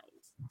and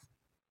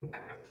Mind.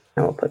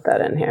 I will put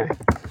that in here.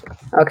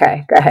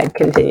 Okay, go ahead,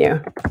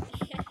 continue.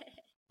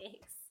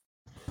 Thanks.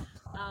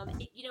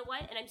 You know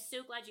what? And I'm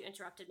so glad you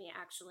interrupted me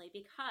actually,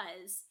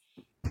 because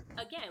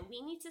again,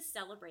 we need to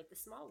celebrate the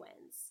small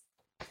wins.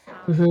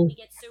 Mhm. We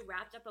get so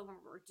wrapped up in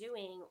what we're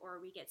doing, or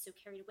we get so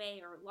carried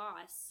away or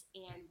lost,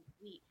 and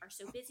we are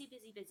so busy,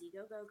 busy, busy,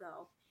 go, go,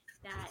 go,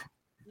 that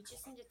we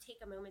just need to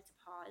take a moment to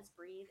pause,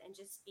 breathe, and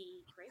just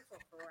be grateful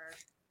for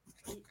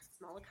the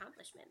small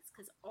accomplishments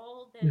because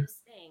all those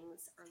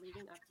things are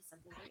leading up to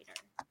something greater.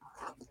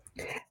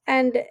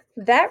 And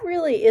that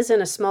really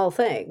isn't a small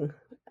thing.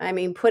 I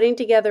mean, putting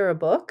together a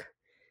book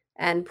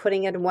and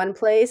putting it in one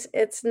place,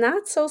 it's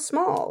not so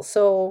small.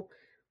 So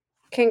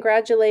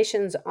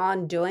congratulations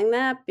on doing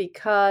that,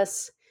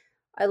 because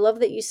I love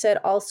that you said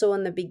also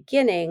in the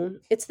beginning,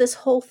 it's this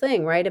whole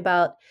thing, right?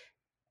 About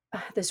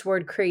this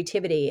word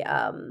creativity.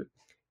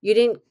 You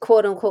didn't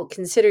quote unquote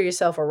consider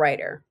yourself a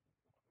writer.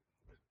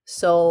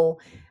 So,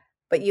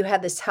 but you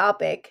had this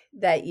topic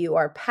that you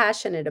are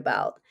passionate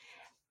about,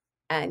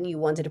 and you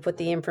wanted to put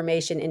the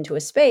information into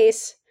a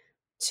space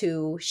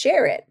to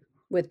share it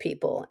with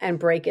people and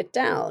break it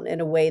down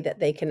in a way that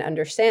they can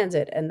understand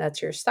it. And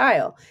that's your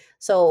style.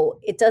 So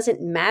it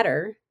doesn't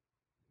matter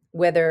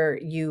whether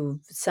you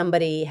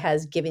somebody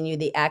has given you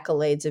the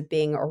accolades of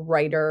being a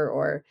writer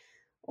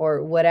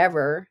or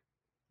whatever.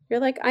 You're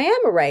like, I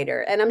am a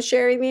writer and I'm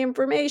sharing the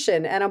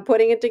information and I'm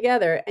putting it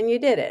together, and you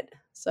did it.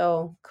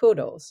 So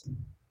kudos.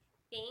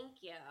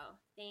 Thank you.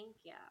 Thank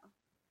you.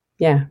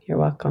 Yeah, you're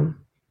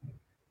welcome.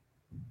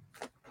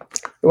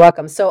 You're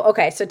welcome. So,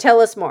 okay, so tell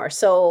us more.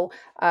 So,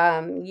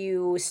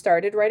 you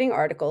started writing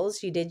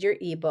articles, you did your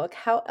ebook.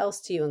 How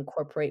else do you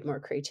incorporate more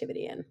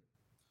creativity in?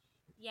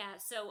 Yeah,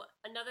 so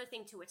another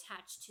thing to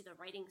attach to the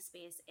writing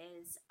space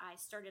is I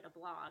started a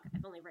blog.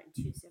 I've only written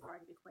two so far,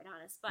 to be quite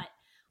honest, but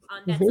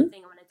that's Hmm.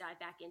 something I want to dive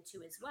back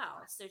into as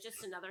well. So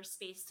just another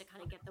space to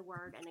kind of get the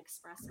word and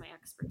express my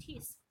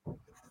expertise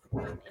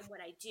in what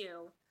I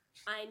do.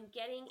 I'm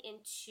getting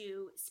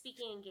into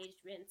speaking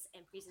engagements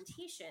and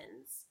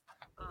presentations.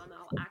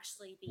 I'll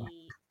actually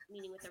be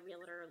meeting with a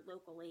realtor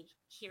locally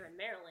here in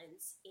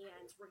Maryland,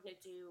 and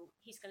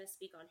he's going to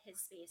speak on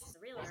his space as a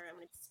realtor. I'm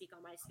going to speak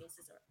on my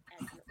space as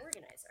an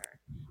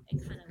organizer,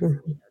 and kind of,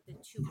 the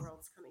two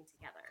worlds coming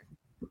together.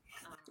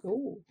 Um,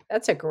 Ooh,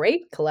 that's a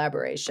great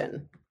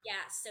collaboration.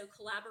 yeah, so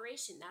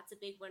collaboration, that's a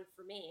big one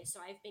for me. So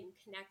I've been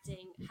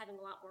connecting, having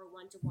a lot more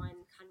one to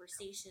one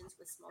conversations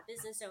with small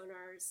business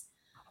owners.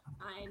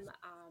 I'm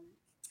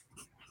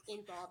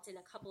involved in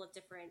a couple of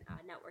different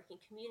networking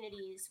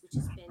communities, which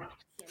has been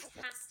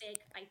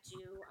fantastic. I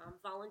do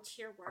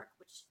volunteer work,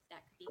 which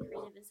that could be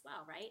creative as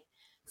well, right?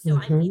 So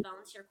I'm the Hmm.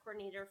 volunteer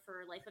coordinator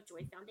for Life of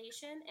Joy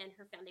Foundation, and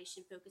her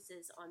foundation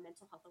focuses on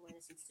mental health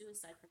awareness and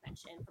suicide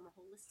prevention from a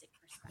holistic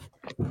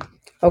perspective.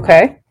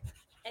 Okay.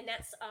 And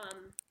that's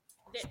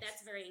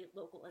very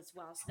local as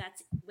well. So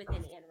that's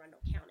within Anne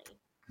Arundel County.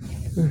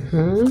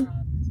 Hmm.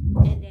 Um,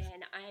 and then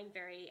I'm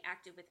very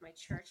active with my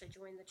church. I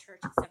joined the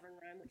church at Severn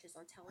Run, which is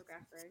on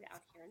Telegraph Road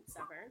out here in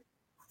Severn,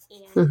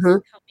 and just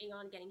Hmm. helping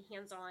on getting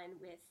hands on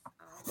with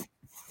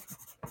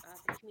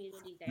the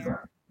community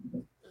there.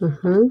 And I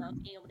Hmm. love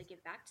being able to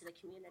give back to the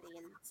community.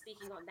 And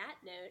speaking on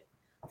that note,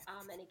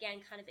 and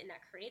again, kind of in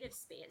that creative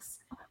space.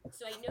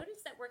 So I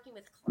noticed that working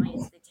with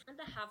clients, they tend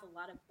to have a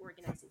lot of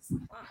organizing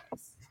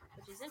supplies,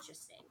 which is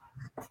interesting.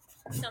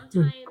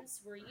 Sometimes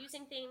we're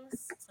using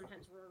things,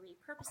 sometimes we're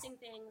repurposing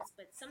things,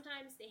 but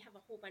sometimes they have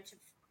a whole bunch of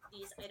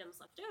these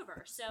items left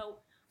over. So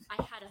I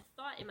had a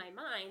thought in my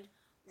mind,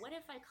 what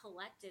if I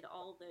collected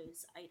all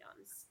those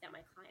items that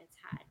my clients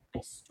had?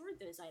 I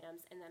stored those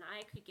items and then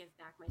I could give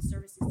back my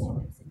services to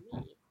those in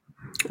need.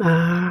 Because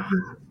Ah.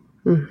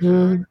 in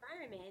our Hmm.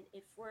 environment,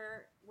 if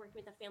we're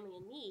working with a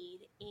family in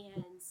need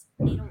and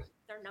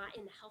they're not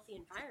in a healthy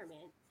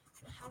environment,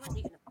 how are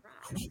they going to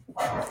thrive?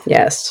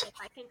 Yes. If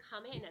I can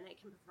come in and I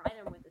can provide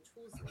them with the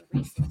tools and the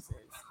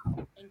resources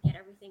and get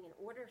everything in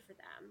order for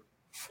them,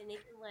 then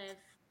they can live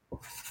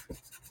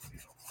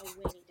a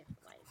way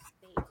different life.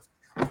 They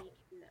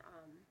can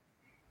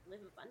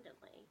live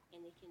abundantly,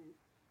 and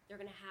they're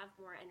going to have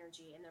more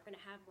energy and they're going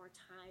to have more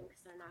time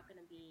because they're not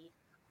going to be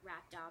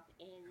wrapped up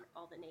in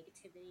all the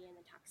negativity and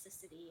the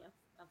toxicity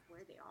of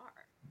where they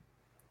are.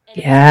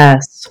 And I do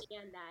Yes.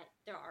 understand that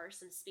there are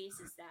some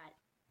spaces that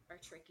are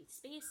tricky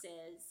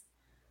spaces,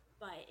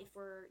 but if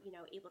we're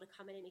able to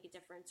come in and make a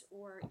difference,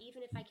 or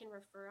even if I can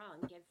refer out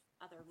and give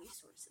other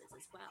resources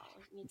as well.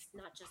 I mean, it's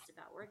not just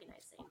about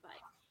organizing, but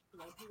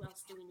who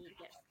else do we need to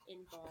get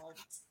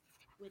involved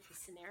with the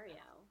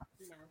scenario?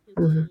 Who can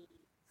Hmm. we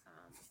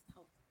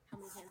help? How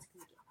many hands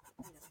can we get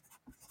you know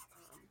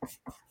um,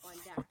 on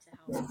deck to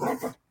help turn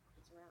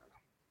things around?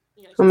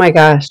 Oh Just my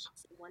one gosh.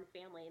 one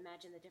family,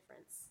 imagine the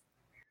difference.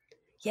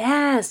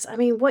 Yes. I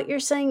mean, what you're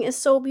saying is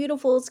so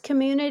beautiful. It's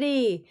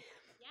community.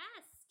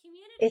 Yes,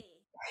 It, community.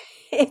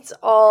 it's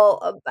all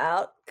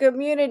about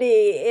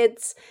community.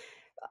 It's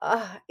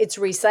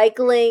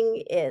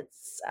recycling.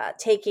 It's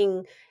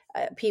taking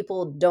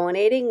people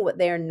donating what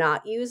they're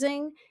not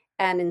using,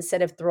 and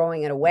instead of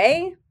throwing it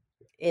away,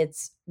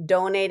 it's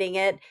donating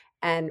it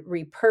and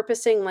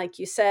repurposing, like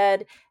you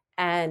said,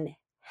 and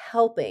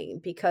helping.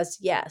 Because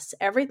yes,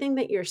 everything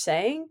that you're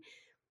saying,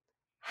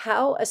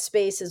 how a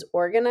space is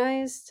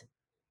organized,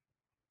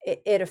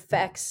 it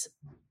affects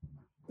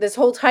this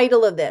whole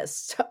title of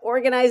this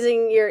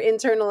organizing your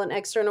internal and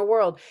external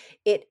world.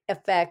 It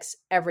affects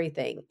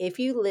everything. If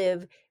you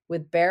live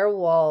with bare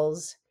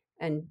walls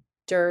and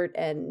dirt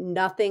and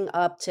nothing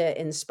up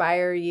to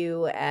inspire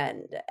you,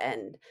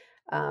 and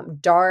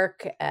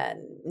dark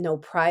and no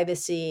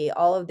privacy,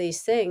 all of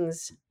these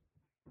things,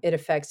 it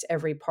affects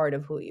every part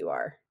of who you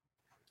are.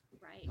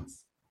 Right.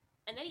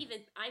 And then even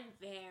I'm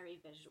very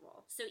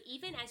visual. So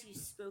even as you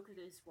spoke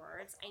those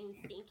words, I'm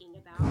thinking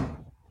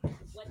about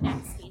what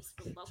that space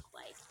would look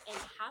like and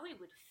how I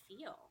would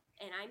feel.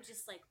 And I'm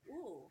just like,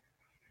 ooh,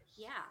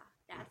 yeah,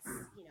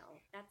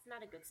 that's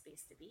not a good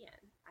space to be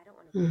in. I don't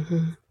want to be in that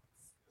Hmm. space.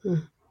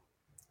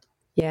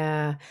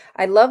 Yeah.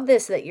 I love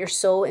this that you're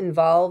so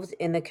involved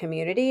in the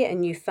community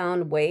and you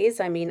found ways.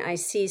 I mean, I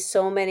see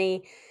so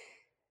many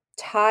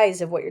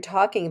ties of what you're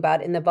talking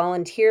about in the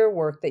volunteer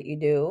work that you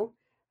do.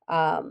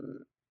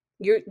 Um,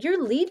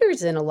 you're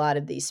leaders in a lot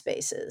of these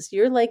spaces.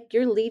 You're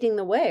leading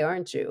the way,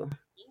 aren't you?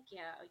 Thank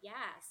you.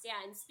 Yes. Yeah.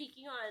 And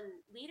speaking on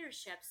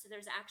leadership, so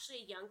there's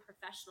actually a young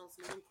professionals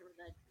meeting through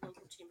the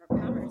local chamber of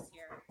commerce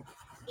here.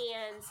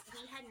 And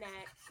we had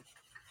met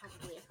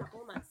probably a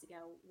couple of months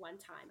ago one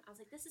time. I was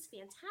like, this is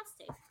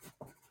fantastic.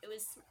 It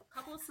was a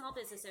couple of small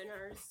business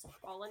owners,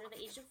 all under the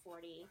age of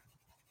 40.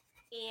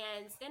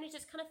 And then it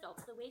just kind of fell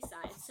to the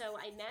wayside. So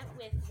I met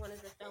with one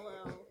of the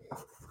fellow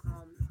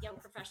young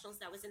professionals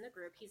that was in the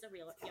group. He's a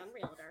young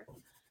realtor,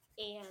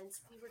 and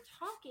we were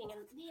talking.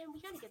 And man,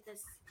 we got to get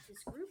this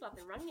group up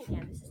and running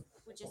again.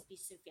 Would just be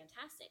so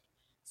fantastic.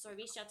 So I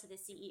reached out to the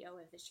CEO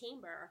of the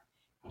chamber,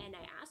 and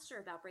I asked her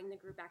about bringing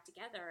the group back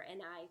together.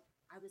 And I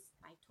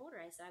told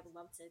her, I said I would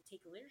love to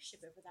take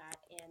leadership over that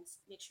and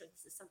make sure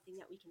this is something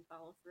that we can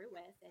follow through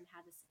with and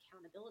have this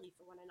accountability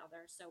for one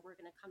another. So we're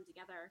going to come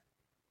together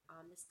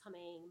this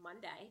coming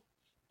Monday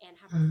and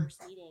have our Mm.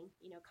 first meeting,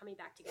 coming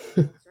back together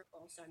full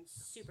circle. So I'm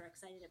super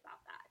excited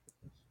about that.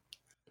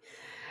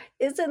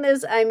 Isn't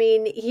this, I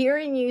mean,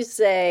 hearing you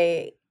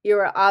say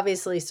you're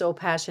obviously so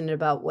passionate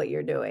about what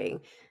you're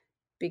doing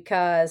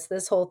because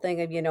this whole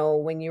thing of,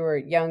 when you were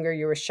younger,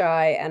 you were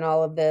shy and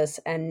all of this,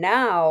 and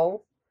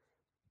now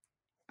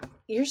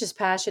you're just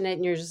passionate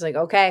and you're just like,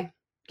 okay,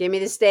 give me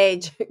the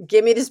stage,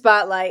 give me the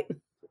spotlight.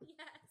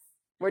 Yes,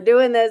 We're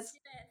doing let's this. do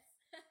this.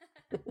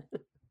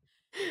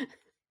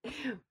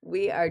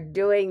 We are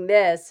doing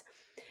this.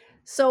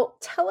 So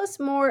tell us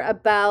more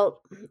about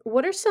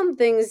what are some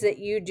things that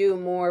you do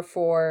more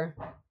for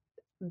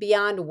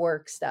beyond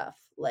work stuff,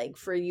 like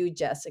for you,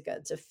 Jessica,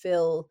 to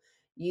fill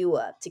you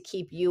up, to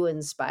keep you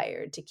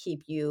inspired, to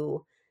keep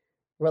you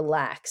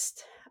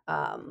relaxed,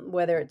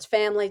 whether it's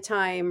family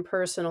time,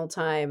 personal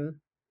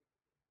time.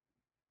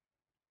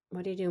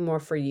 What do you do more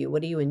for you?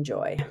 What do you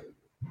enjoy?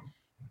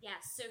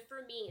 Yes. So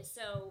for me,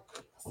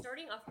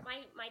 starting off,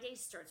 my day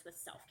starts with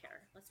self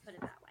care. Let's put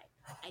it that way.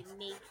 I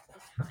make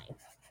the time.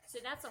 So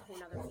that's a whole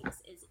nother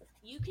piece. Is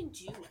you can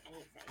do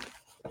anything.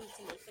 You need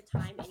to make the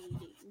time, and you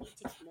need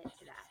to commit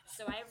to that.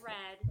 So I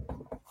read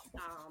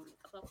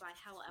a book by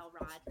Hal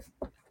Elrod.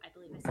 I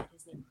believe I said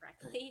his name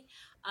correctly.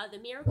 The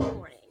Miracle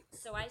Morning.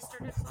 So I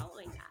started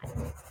following that,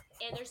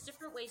 and there's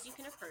different ways you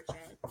can approach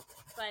it,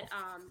 but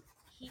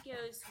he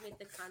goes with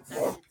the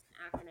concept. It's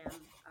an acronym.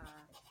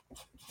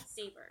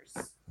 Savers.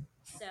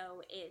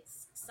 So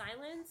it's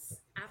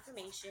silence,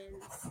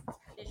 affirmations,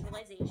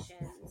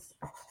 visualizations,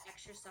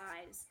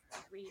 exercise,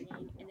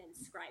 reading, and then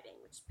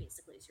scribing, which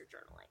basically is your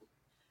journaling.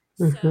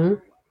 Mm-hmm.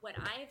 So what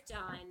I've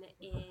done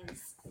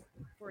is,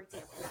 for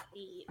example,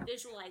 the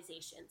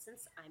visualization.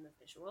 Since I'm a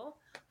visual,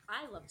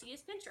 I love to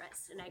use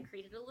Pinterest, and I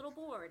created a little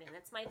board, and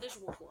it's my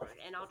visual board,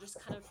 and I'll just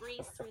kind of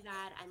breeze through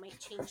that. I might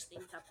change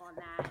things up on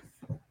that.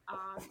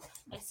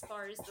 As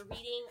far as the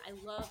reading, I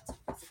love to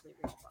physically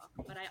read a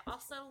book, but I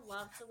also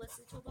love to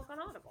listen to a book on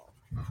Audible.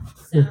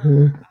 So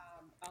Mm-hmm.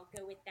 I'll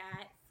go with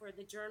that. For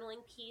the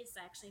journaling piece,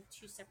 I actually have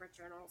two separate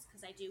journals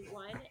because I do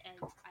one, and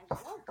I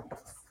love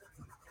this.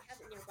 If I have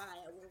it nearby,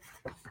 I will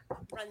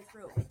run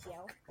through it with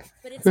you.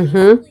 But it's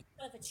Mm-hmm. basically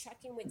kind of a check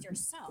in with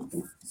yourself.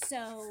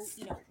 So,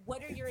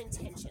 what are your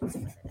intentions for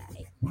the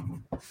day?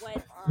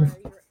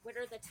 What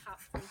are the top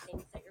three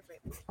things that you're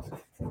grateful for?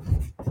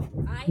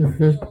 I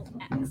Mm-hmm. feel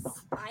X.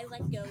 I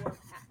let go of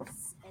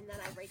X. And then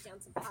I write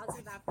down some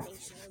positive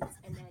affirmations.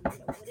 And then,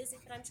 what is it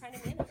that I'm trying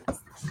to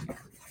manifest this year?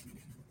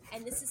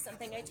 And this is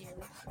something I do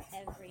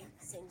every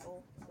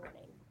single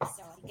morning.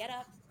 So I get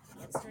up,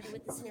 get started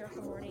with this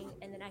miracle morning,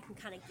 and then I can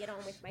kind of get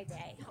on with my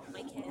day, help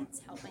my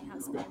kids, help my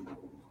husband,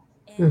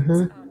 and,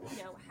 Mm-hmm.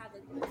 have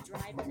the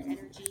drive and the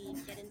energy,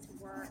 get into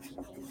work,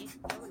 and get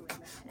going with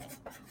my day.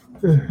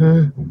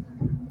 Mm-hmm.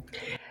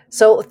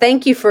 So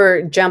thank you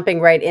for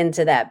jumping right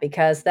into that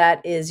because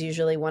that is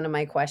usually one of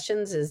my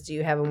questions is do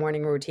you have a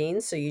morning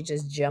routine? So you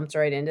just jumped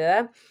right into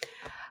that.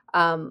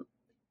 Um,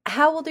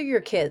 how old are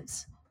your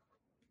kids?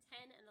 10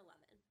 and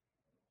 11.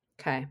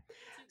 Okay.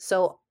 Two girls.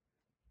 So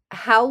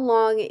how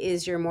long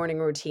is your morning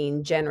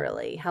routine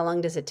generally? How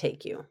long does it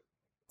take you?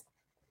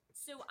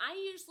 So I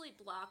usually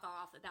block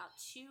off about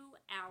 2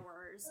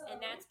 hours,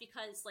 and that's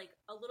because like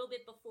a little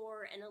bit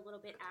before and a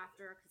little bit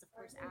after. Because of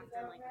course after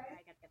I'm like, okay,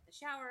 I gotta get the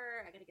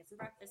shower, I gotta get some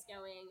breakfast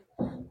going.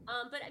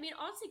 But I mean,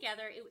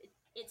 altogether,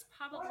 it's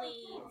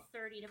probably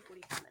 30 to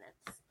 45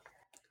 minutes.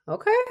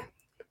 Okay.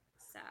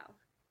 So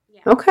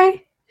yeah,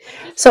 Okay.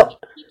 but So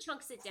he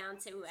chunks it down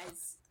to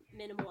as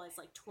minimal as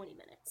like 20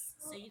 minutes.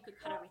 So you could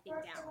cut everything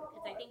down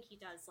because I think he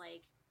does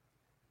like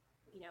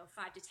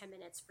 5 to 10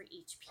 minutes for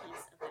each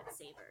piece of that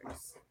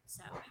savers.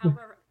 So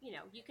however,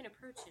 you can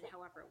approach it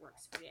however it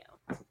works for you.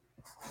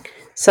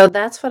 so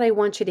that's what I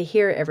want you to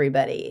hear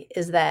everybody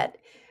is that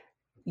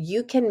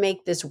you can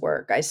make this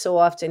work. I so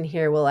often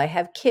hear, well, I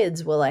have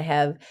kids, well, I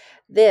have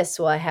this,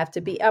 well, I have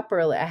to be up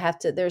early, I have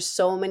to, there's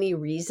so many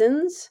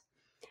reasons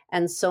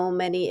and so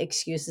many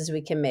excuses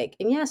we can make.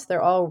 And yes,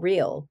 they're all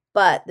real,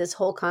 but this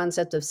whole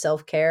concept of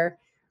self-care,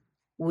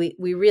 we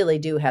really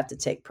do have to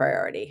take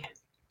priority.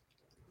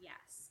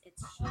 Yes,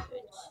 it's huge.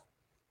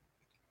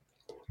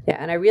 Yeah,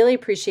 and I really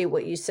appreciate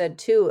what you said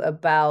too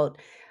about,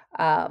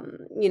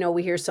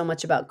 we hear so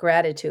much about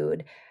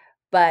gratitude,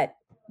 but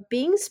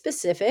being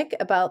specific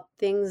about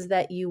things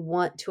that you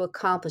want to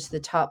accomplish, the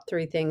top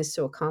three things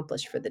to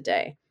accomplish for the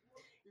day,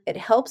 it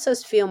Hmm. helps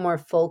us feel more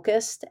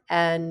focused.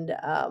 And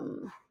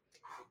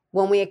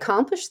when we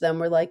accomplish them,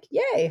 we're like,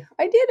 yay,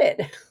 I did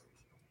it.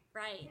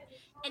 Right.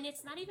 And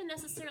it's not even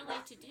necessarily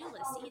a to-do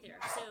list either.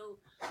 So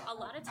a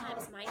lot of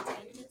times my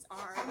intentions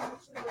are,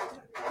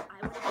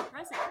 I want to be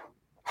present.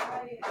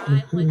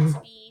 I want Mhm.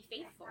 to be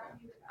faithful.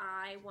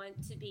 I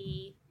want to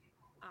be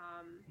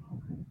um,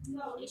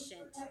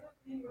 patient.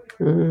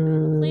 I'm a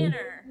Mm.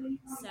 planner.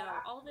 So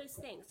all those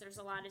things, there's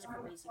a lot of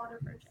different ways you can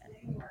approach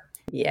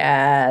it.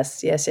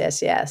 Yes, yes,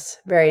 yes, yes.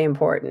 Very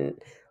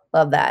important.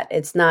 Love that.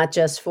 It's not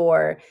just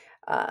for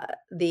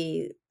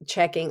the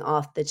checking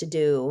off the to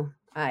do.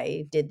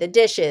 I did the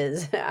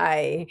dishes.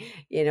 I,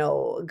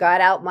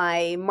 got out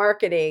my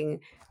marketing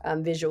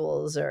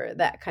visuals or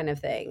that kind of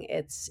thing.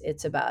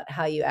 It's about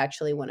how you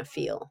actually want to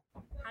feel.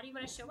 How do you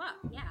want to show up?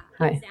 Yeah,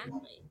 Hi.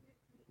 exactly.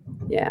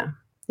 Yeah.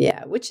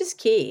 Yeah, which is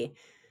key.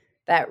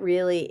 That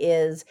really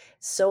is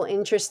so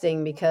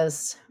interesting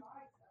because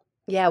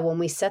yeah, when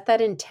we set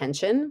that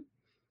intention,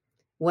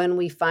 when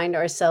we find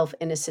ourselves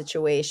in a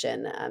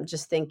situation. I'm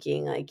just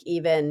thinking, like,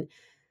 even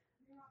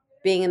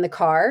being in the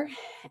car,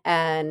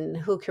 and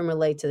who can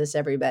relate to this?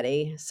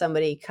 Everybody.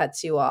 Somebody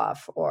cuts you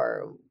off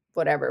or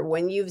whatever.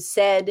 When you've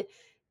set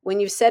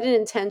an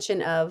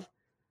intention of,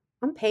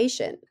 I'm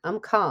patient, I'm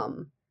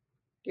calm,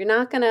 you're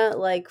not gonna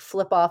like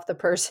flip off the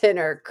person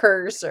or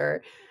curse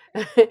or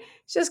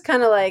it's just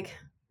kind of like,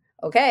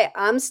 okay,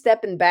 I'm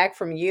stepping back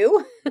from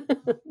you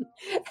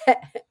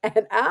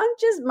and I'm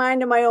just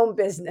minding my own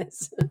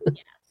business.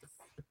 Yes.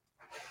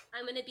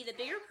 I'm going to be the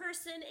bigger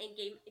person and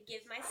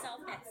give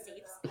myself that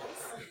safe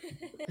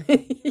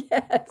space.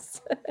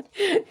 Yes.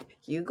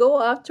 You go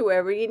off to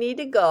wherever you need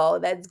to go.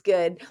 That's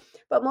good.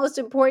 But most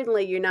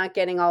importantly, you're not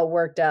getting all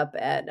worked up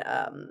and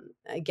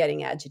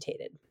getting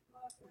agitated.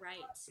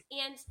 Right.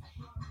 And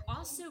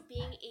also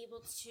being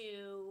able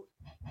to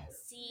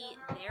see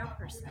their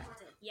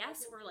perspective.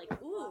 Yes, we're like,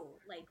 ooh,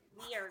 like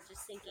we are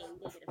just thinking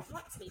negative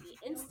thoughts maybe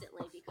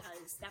instantly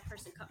because that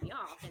person cut me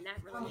off and that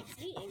really makes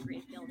me angry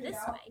and feel this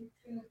way.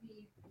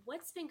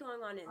 What's been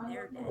going on in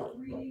their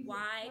day?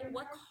 Why?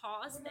 What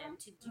caused them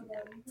to do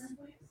that?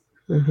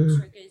 I'm Hmm.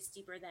 sure it goes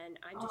deeper than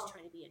I'm just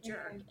trying to be a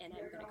jerk and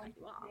I'm going to cut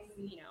you off.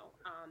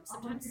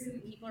 Sometimes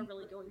people are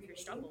really going through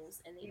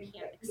struggles and they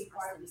can't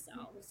express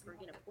themselves or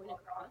get a point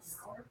across.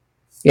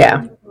 So they Yeah.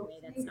 do it in a way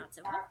that's not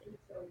so healthy.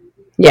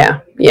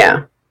 Yeah.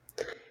 Yeah.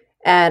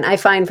 And I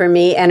find for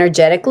me,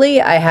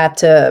 energetically, I have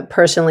to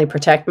personally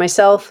protect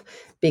myself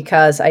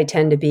because I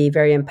tend to be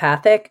very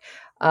empathic.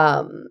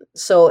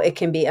 So it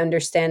can be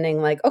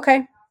understanding, like,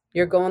 okay,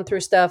 you're going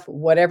through stuff,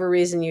 whatever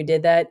reason you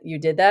did that, you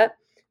did that.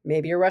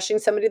 Maybe you're rushing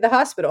somebody to the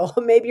hospital,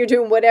 maybe you're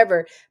doing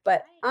whatever,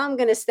 but Right. I'm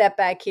going to step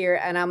back here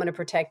and I'm going to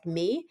protect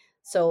me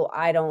so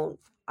I,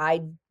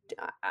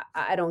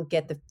 I don't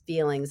get the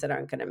feelings that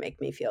aren't going to make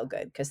me feel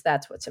good because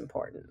that's what's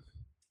important.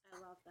 I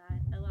love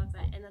that. I love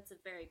that. And that's a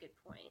very good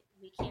point.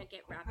 We can't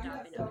get wrapped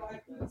up in other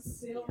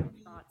people's,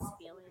 thoughts,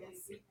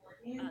 feelings,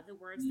 the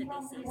words that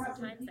they say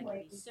sometimes that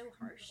can be so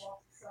harsh.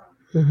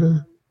 Hmm.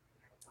 Um,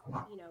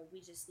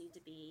 we just need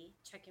to be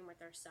checking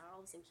with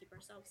ourselves and keep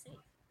ourselves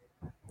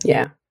safe.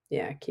 Yeah.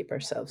 Yeah. Keep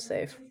ourselves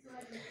safe.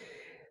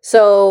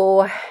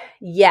 So,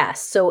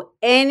 yes. So,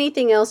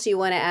 anything else you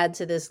want to add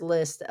to this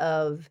list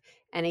of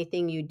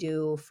anything you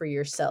do for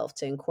yourself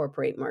to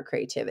incorporate more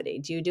creativity?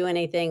 Do you do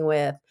anything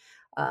with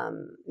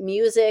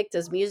music?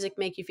 Does music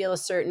make you feel a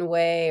certain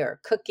way, or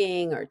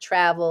cooking, or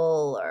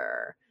travel,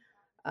 or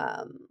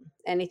um,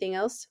 anything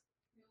else?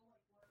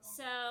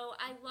 So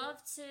I love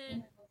to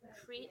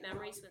create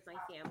memories with my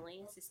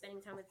family. So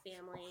spending time with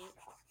family,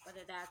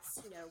 whether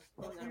that's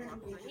going on a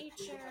walk for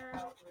nature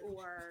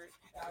or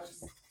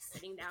just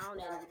sitting down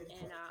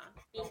and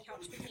being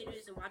couch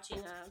potatoes and watching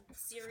a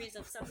series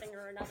of something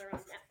or another on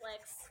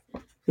Netflix.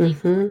 Playing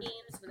board Mm-hmm.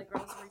 games when the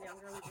girls were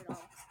younger, we would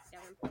all sit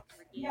together and play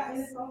board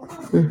games.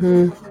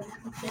 Mm-hmm.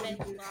 And I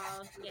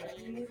love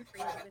getting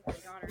creative with my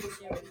daughter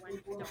too. One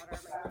daughter,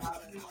 my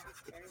oldest,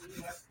 she's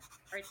very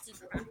artsy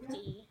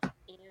crafty,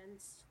 and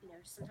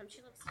sometimes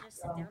she loves to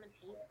just sit down and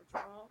paint or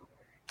draw,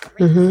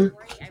 write a Mm-hmm.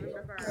 story. I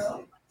remember, I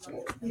love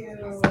this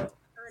memory. So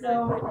her and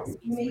I were in the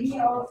space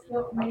where she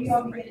was a new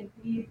student.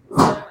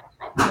 So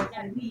I found that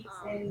I didn't do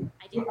pen and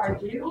paper.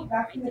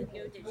 I did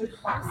go digital.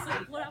 So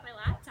I pulled out my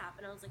laptop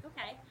and I was like,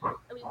 okay.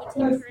 And we would take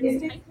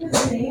turns typing,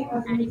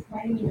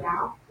 adding,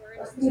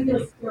 words to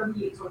this story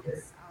we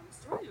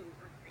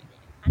were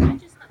creating. And I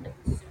just thought that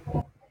was so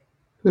cool.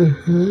 So I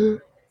Mm-hmm.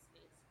 enjoyed that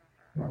space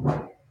for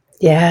her.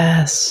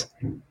 Yes.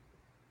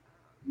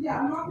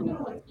 kind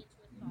of leads me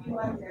to a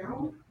thought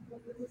on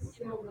different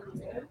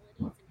personalities and how you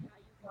can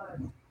connect with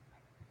others.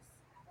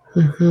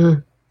 Hmm.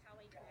 So, how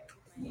I connect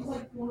with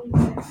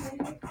my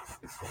extroverts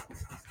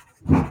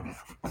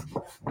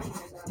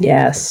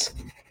Yes.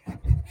 my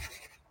family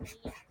member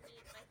members,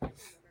 with them.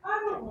 How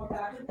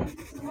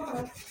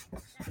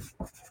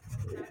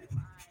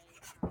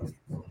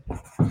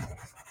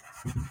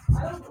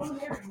do I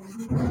share with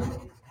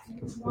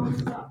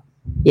them?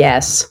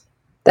 Yes.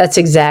 That's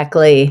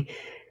exactly.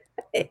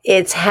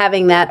 It's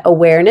having that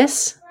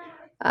awareness,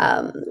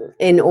 um,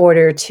 in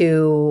order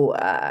to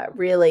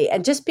really,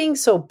 and just being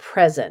so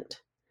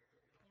present.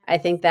 I Yes.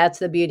 think that's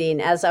the beauty.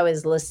 And as I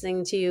was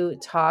listening to you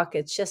talk,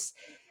 it's just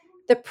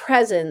the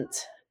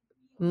present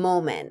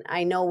moment.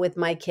 I know with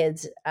my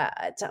kids,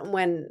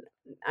 when,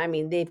 I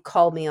mean, they've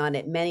called me on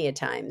it many a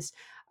times.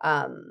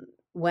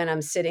 When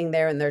I'm sitting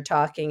there and they're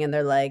talking and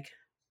they're like,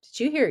 "Did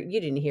you hear? You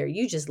didn't hear.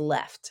 You just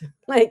left.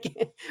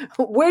 Like,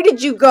 where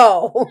did you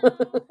go?"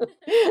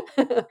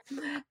 No.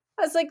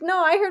 I was like,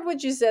 "No, I heard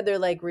what you said." They're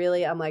like,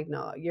 "Really?" I'm like,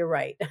 "No, you're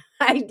right.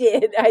 I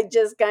did. I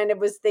just kind of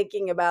was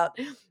thinking about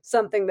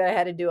something that I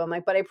had to do." I'm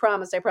like, "But I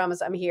promise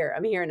I'm here.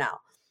 I'm here now."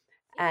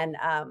 Yeah. And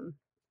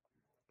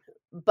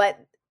but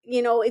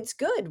it's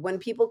good when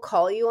people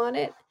call you on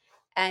it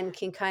and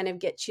can kind of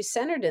get you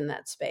centered in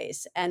that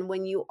space. And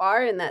when you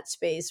are in that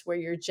space where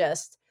you're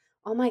just,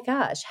 oh my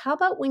gosh, how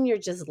about when you're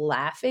just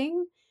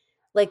laughing,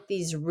 like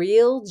these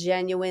real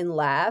genuine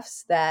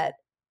laughs that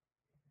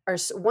are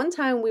one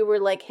time we were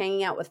like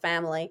hanging out with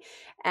family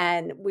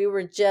and we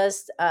were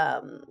just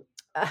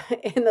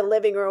in the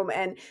living room,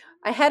 and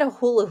I had a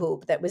hula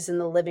hoop that was in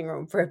the living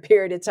room for a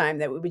period of time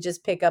that we would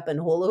just pick up and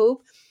hula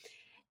hoop.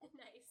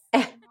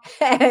 Nice.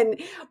 And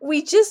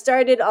we just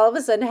started all of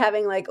a sudden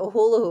having like a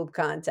hula hoop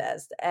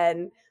contest,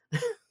 and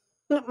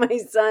my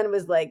son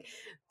was like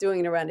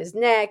doing it around his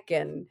neck,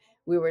 and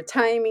we were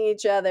timing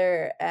each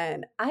other,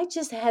 and I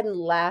just hadn't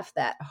laughed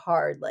that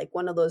hard, like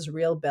one of those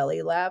real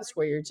belly laughs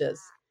where you're Snorting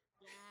just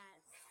laugh.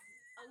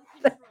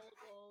 Yes.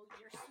 Uncontrollable.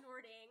 You're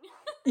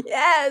snorting.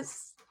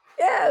 yes,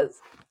 yes,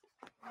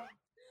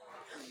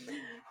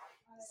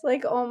 it's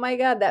like, oh my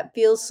god, that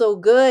feels so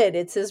good.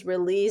 It's this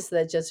release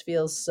that just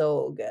feels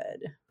so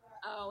good.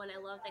 Oh, and I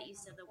love that you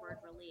said the word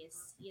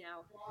release.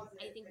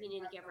 I think we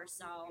need to give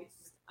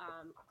ourselves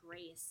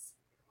grace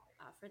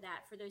for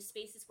that, for those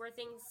spaces where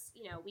things,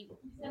 we were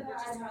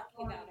just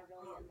talking about a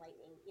really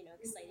enlightening,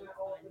 exciting,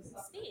 fun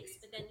space.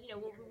 But then,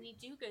 when we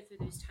do go through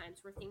those times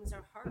where things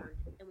are hard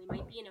and we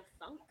might be in a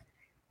funk,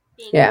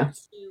 being able Yeah.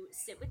 to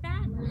sit with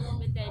that,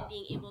 but then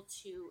being able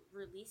to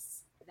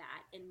release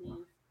that and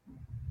move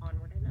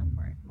onward and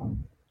upward.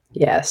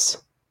 Yes.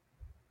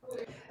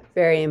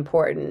 Very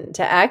important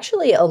to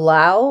actually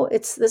allow.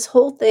 It's this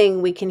whole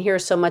thing we can hear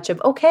so much of,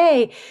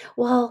 okay,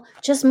 well,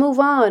 just move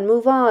on,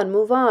 move on,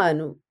 move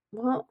on.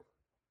 Well,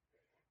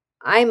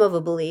 I'm of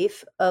a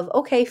belief of,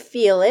 okay,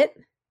 feel it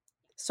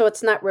so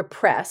it's not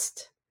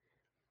repressed.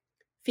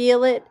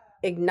 Feel it,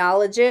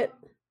 acknowledge it,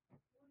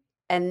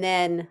 and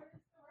then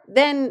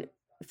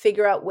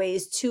figure out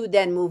ways to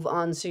then move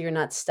on so you're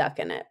not stuck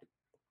in it.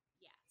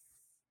 Yes.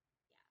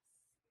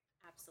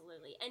 Yes.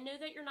 Absolutely. And know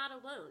that you're not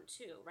alone,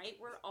 too, right?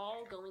 We're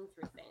all going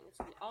through things.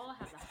 We all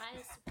have the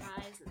highest of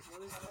highs and the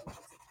lowest of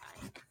lows at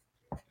times.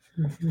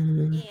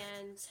 Mhm.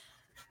 And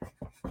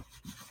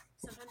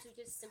sometimes we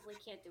just simply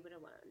can't do it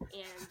alone.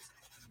 And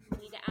we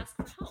need to ask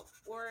for help.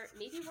 Or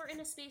maybe we're in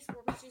a space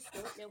where we just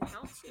don't know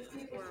how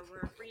to, or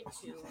we're afraid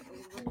to, or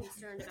we're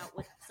concerned about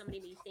what somebody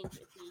may think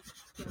if we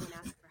go and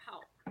ask for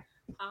help.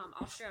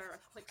 I'll share a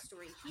quick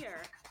story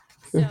here.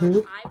 So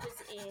Mhm. I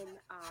was in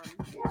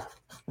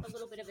a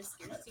little bit of a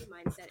scarcity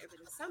mindset over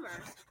the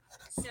summer.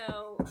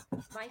 So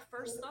my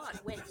first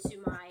thought went to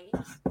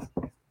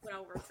what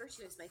I'll refer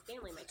to as my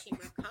family, my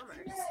chamber of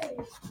commerce.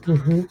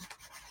 Mhm.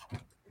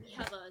 Um, we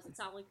have a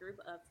solid group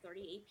of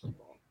 38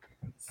 people.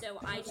 So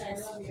I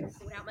just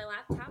pulled out my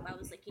laptop. I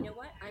was like, you know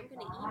what? I'm going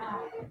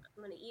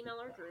to email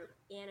our group,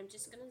 and I'm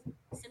just going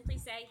to simply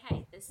say,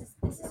 hey, this is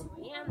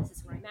who I am. This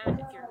is where I'm at.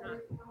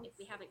 If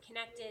we haven't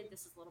connected,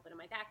 this is a little bit of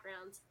my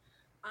background.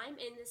 I'm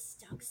in this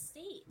stuck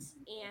state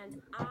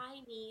and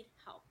I need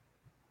help.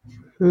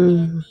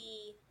 And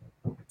Mhm.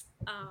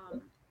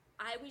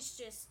 I was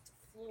just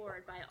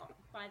floored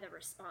by the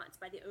response,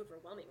 by the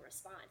overwhelming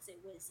response.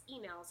 It was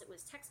emails, it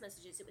was text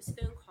messages, it was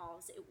phone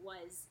calls, it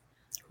was,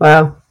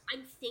 Wow.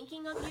 I'm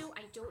thinking of you.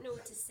 I don't know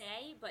what to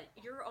say, but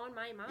you're on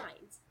my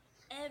mind.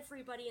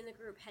 Everybody in the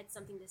group had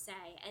something to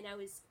say, and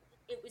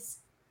it was.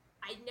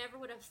 I never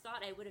would have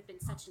thought I would have been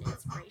such an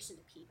inspiration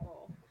to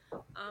people.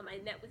 I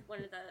met with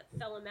one of the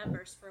fellow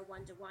members for a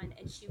one-to-one,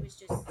 and she was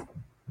just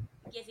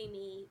giving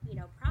me,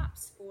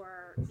 props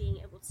for being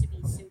able to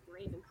be so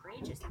brave and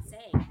courageous and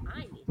saying,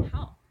 I need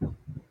help. I'm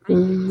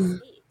in this Mhm.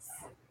 space.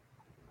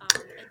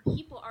 And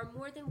people are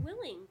more than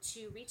willing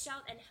to reach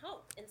out and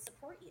help and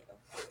support you.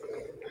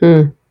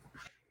 Hmm.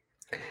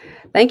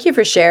 Thank you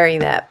for sharing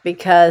that,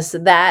 because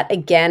that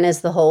again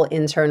is the whole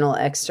internal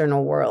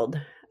external world.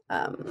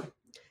 Um,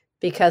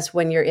 because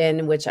when you're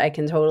in, which I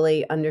can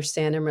totally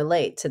understand and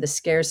relate to, the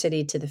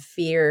scarcity, to the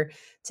fear,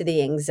 to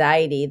the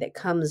anxiety that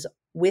comes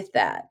with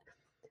that.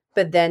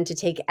 But then to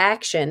take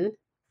action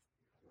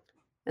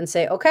and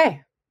say,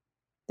 okay,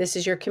 this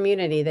is your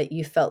community that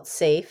you felt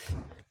safe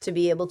to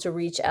be able to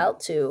reach out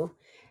to.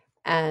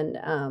 And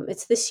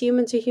it's this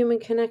human to human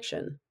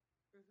connection.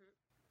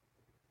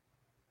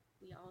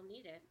 We all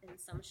need it in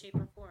some shape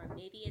or form.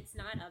 Maybe it's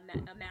not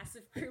a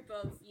massive group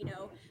of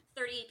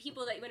 38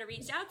 people that you want to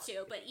reach out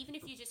to, but even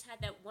if you just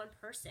had that one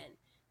person,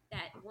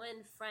 that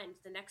one friend,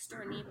 the next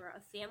door neighbor,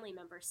 a family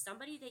member,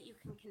 somebody that you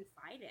can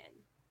confide in,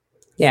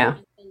 Yeah.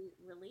 you can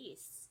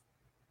release.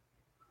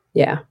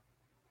 Yeah.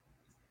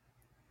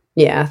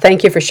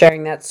 Thank you for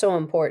sharing that. So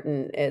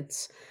important.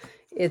 It's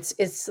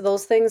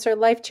those things are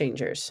life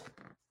changers.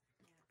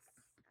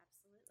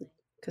 Absolutely.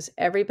 Because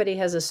everybody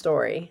has a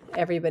story.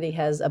 Everybody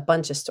has a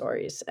bunch of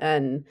stories,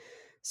 and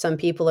some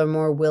people are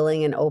more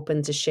willing and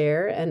open to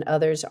share, and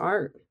others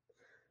aren't.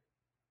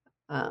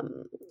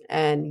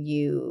 And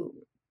you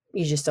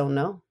just don't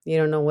know. You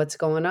don't know what's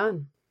going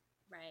on.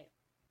 Right.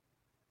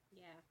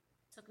 Yeah.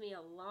 Took me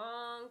a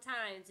long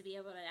time to be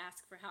able to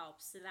ask for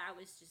help, so that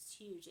was just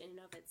huge in and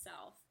of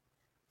itself.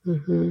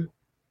 Mm-hmm.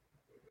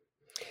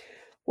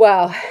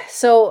 Wow.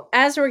 So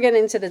as we're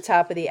getting to the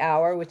top of the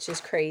hour, which is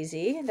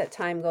crazy, that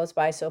time goes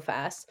by so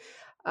fast.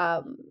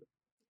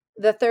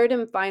 The third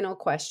and final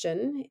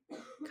question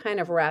kind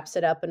of wraps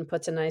it up and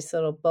puts a nice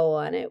little bow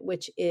on it,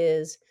 which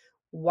is,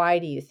 why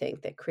do you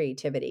think that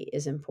creativity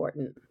is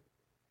important?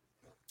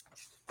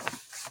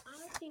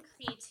 I think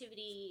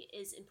creativity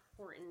is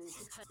important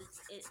because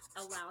it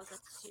allows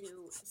us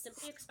to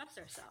simply express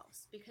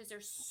ourselves, because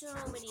there's so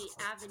many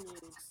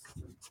avenues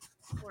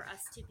for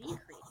us to be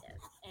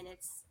creative. And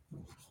it's,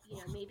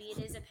 maybe it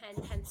is a pen,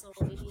 pencil,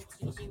 maybe it's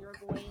using your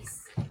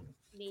voice,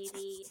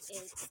 maybe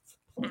it's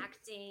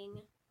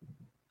acting,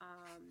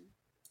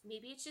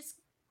 maybe it's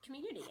just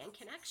community and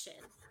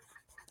connection.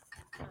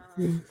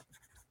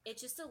 It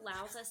just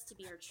allows us to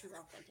be our true,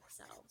 authentic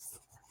selves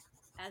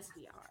as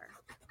we are.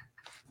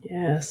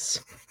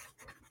 Yes.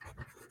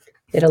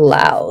 It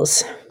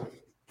allows.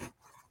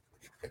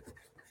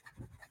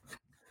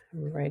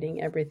 I'm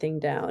writing everything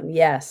down.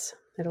 Yes.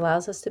 It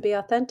allows us to be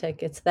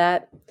authentic. It's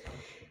that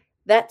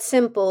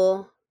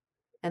simple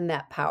and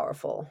that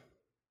powerful.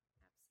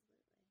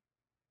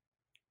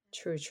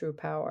 True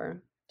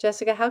power.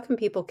 Jessica, how can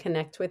people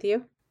connect with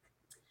you?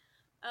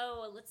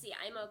 Oh, let's see.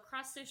 I'm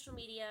across social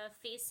media: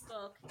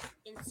 Facebook,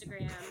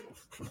 Instagram,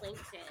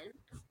 LinkedIn.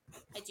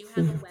 I do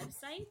have a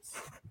website.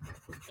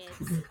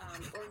 It's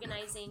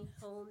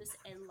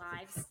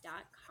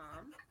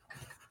organizinghomesandlives.com.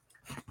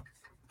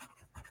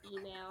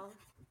 Email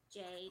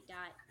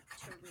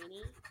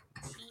j.tereni,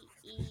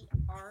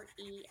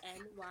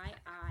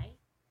 TERENYI,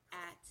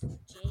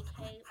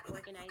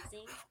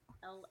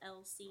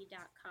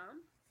 @jkorganizingllc.com.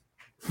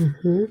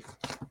 Mm-hmm.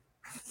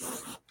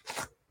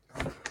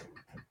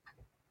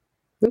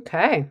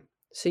 Okay.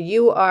 So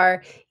you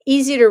are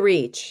easy to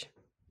reach.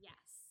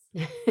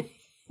 Yes.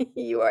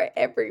 You are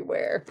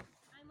everywhere.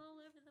 I'm all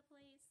over the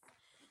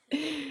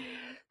place.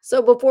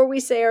 So before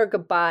we say our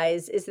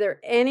goodbyes, is there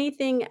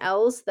anything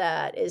else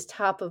that is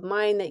top of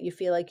mind that you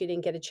feel like you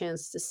didn't get a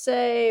chance to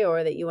say,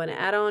 or that you want to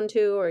add on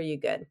to, or are you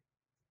good?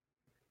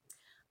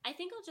 I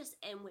think I'll just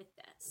end with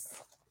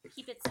this.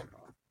 Keep it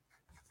simple.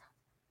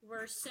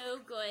 We're so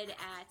good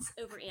at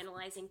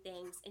overanalyzing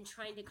things and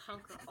trying to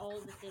conquer all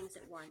the things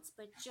at once,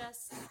 but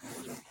just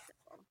keep it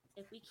simple.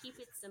 If we keep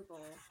it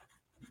simple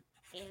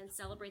and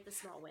celebrate the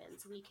small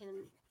wins, we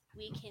can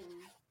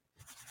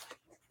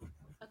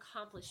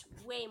accomplish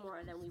way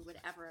more than we would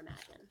ever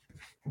imagine.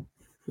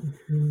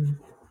 Mm-hmm.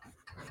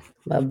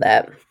 Love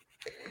that.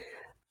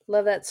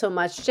 Love that so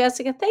much.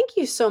 Jessica, thank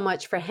you so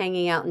much for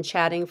hanging out and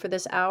chatting for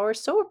this hour.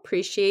 So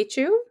appreciate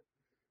you.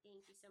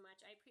 Thank you so much.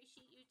 I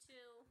appreciate you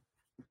too.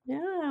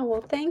 Yeah,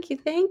 well, thank you.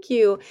 Thank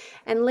you.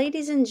 And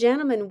ladies and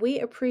gentlemen, we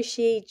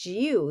appreciate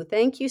you.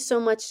 Thank you so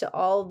much to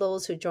all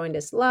those who joined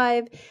us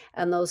live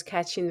and those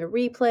catching the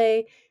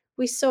replay.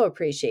 We so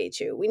appreciate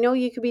you. We know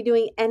you could be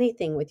doing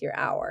anything with your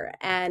hour,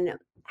 and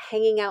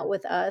hanging out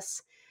with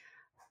us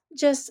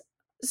just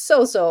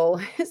so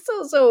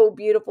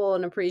beautiful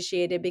and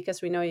appreciated,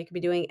 because we know you could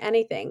be doing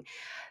anything.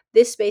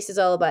 This space is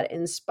all about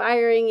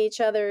inspiring each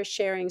other,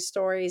 sharing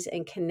stories,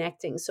 and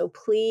connecting. So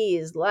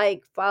please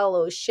like,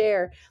 follow,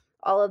 share,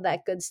 all of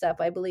that good stuff.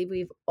 I believe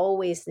we've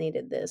always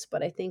needed this,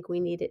 but I think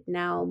we need it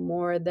now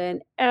more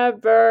than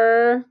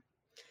ever.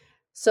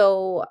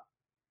 So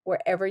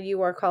wherever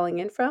you are calling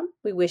in from,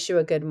 we wish you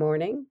a good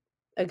morning,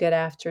 a good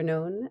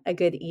afternoon, a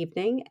good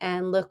evening,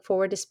 and look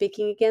forward to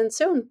speaking again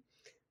soon.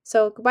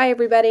 So goodbye,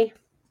 everybody.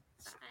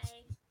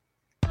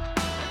 Bye.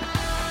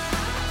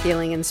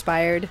 Feeling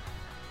inspired?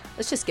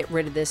 Let's just get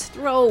rid of this.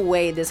 Throw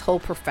away this whole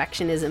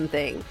perfectionism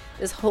thing.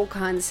 This whole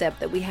concept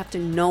that we have to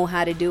know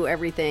how to do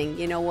everything.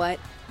 You know what?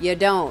 You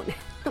don't.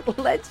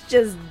 Let's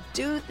just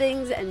do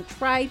things and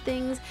try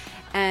things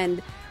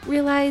and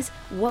realize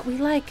what we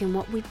like and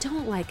what we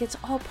don't like. It's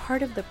all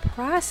part of the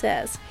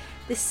process.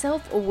 This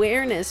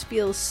self-awareness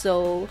feels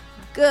so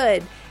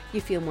good.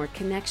 You feel more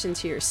connection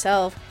to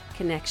yourself,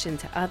 connection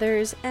to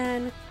others,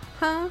 and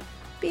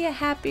be a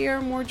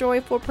happier, more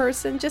joyful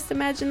person. Just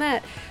imagine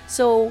that.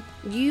 So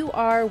you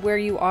are where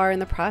you are in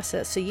the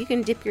process. So you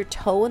can dip your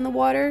toe in the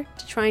water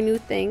to try new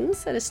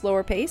things at a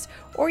slower pace,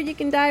 or you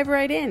can dive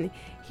right in.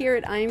 Here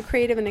at I Am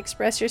Creative and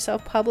Express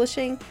Yourself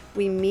Publishing,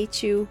 we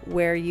meet you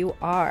where you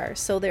are.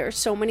 So there are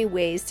so many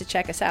ways to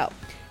check us out.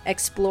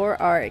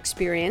 Explore our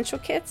experiential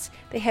kits.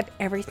 They have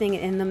everything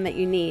in them that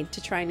you need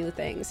to try new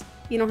things.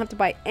 You don't have to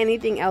buy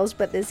anything else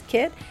but this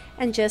kit,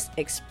 and just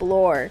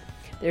explore.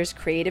 There's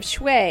Creative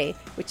Shui,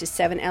 which is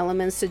 7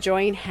 elements to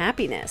joy and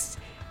happiness.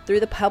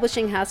 Through the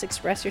publishing house,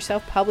 Express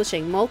Yourself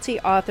Publishing,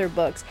 multi-author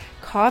books,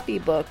 coffee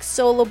books,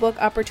 solo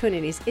book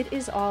opportunities. It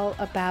is all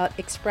about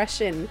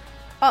expression,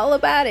 all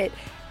about it.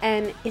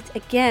 And it's,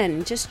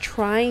 again, just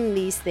trying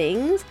these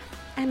things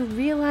and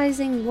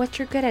realizing what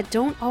you're good at.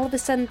 Don't all of a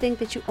sudden think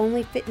that you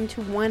only fit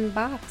into one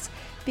box,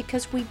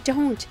 because we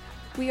don't.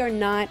 We are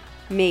not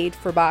made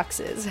for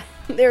boxes.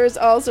 There is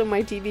also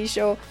my TV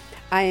show,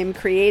 I Am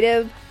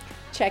Creative.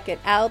 Check it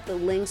out. The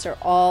links are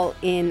all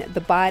in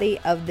the body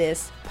of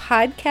this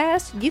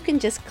podcast. You can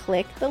just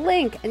click the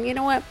link. And you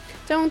know what?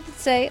 Don't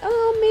say,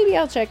 oh, maybe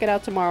I'll check it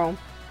out tomorrow.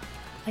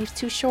 Life's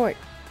too short.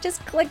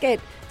 Just click it.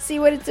 See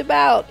what it's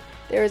about.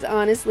 There is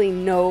honestly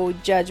no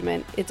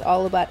judgment. It's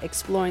all about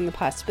exploring the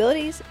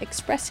possibilities,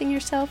 expressing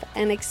yourself,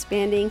 and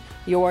expanding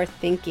your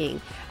thinking.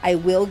 I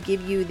will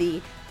give you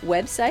the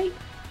website,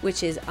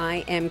 which is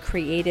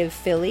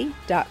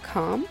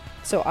iamcreativephilly.com.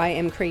 So I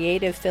Am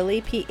Creative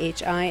Philly,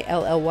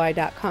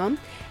 PHILLY.com.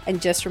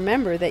 And just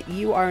remember that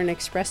you are an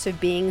expressive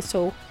being,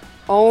 so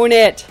own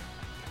it.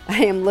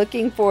 I am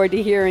looking forward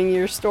to hearing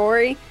your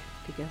story,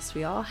 because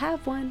we all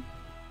have one.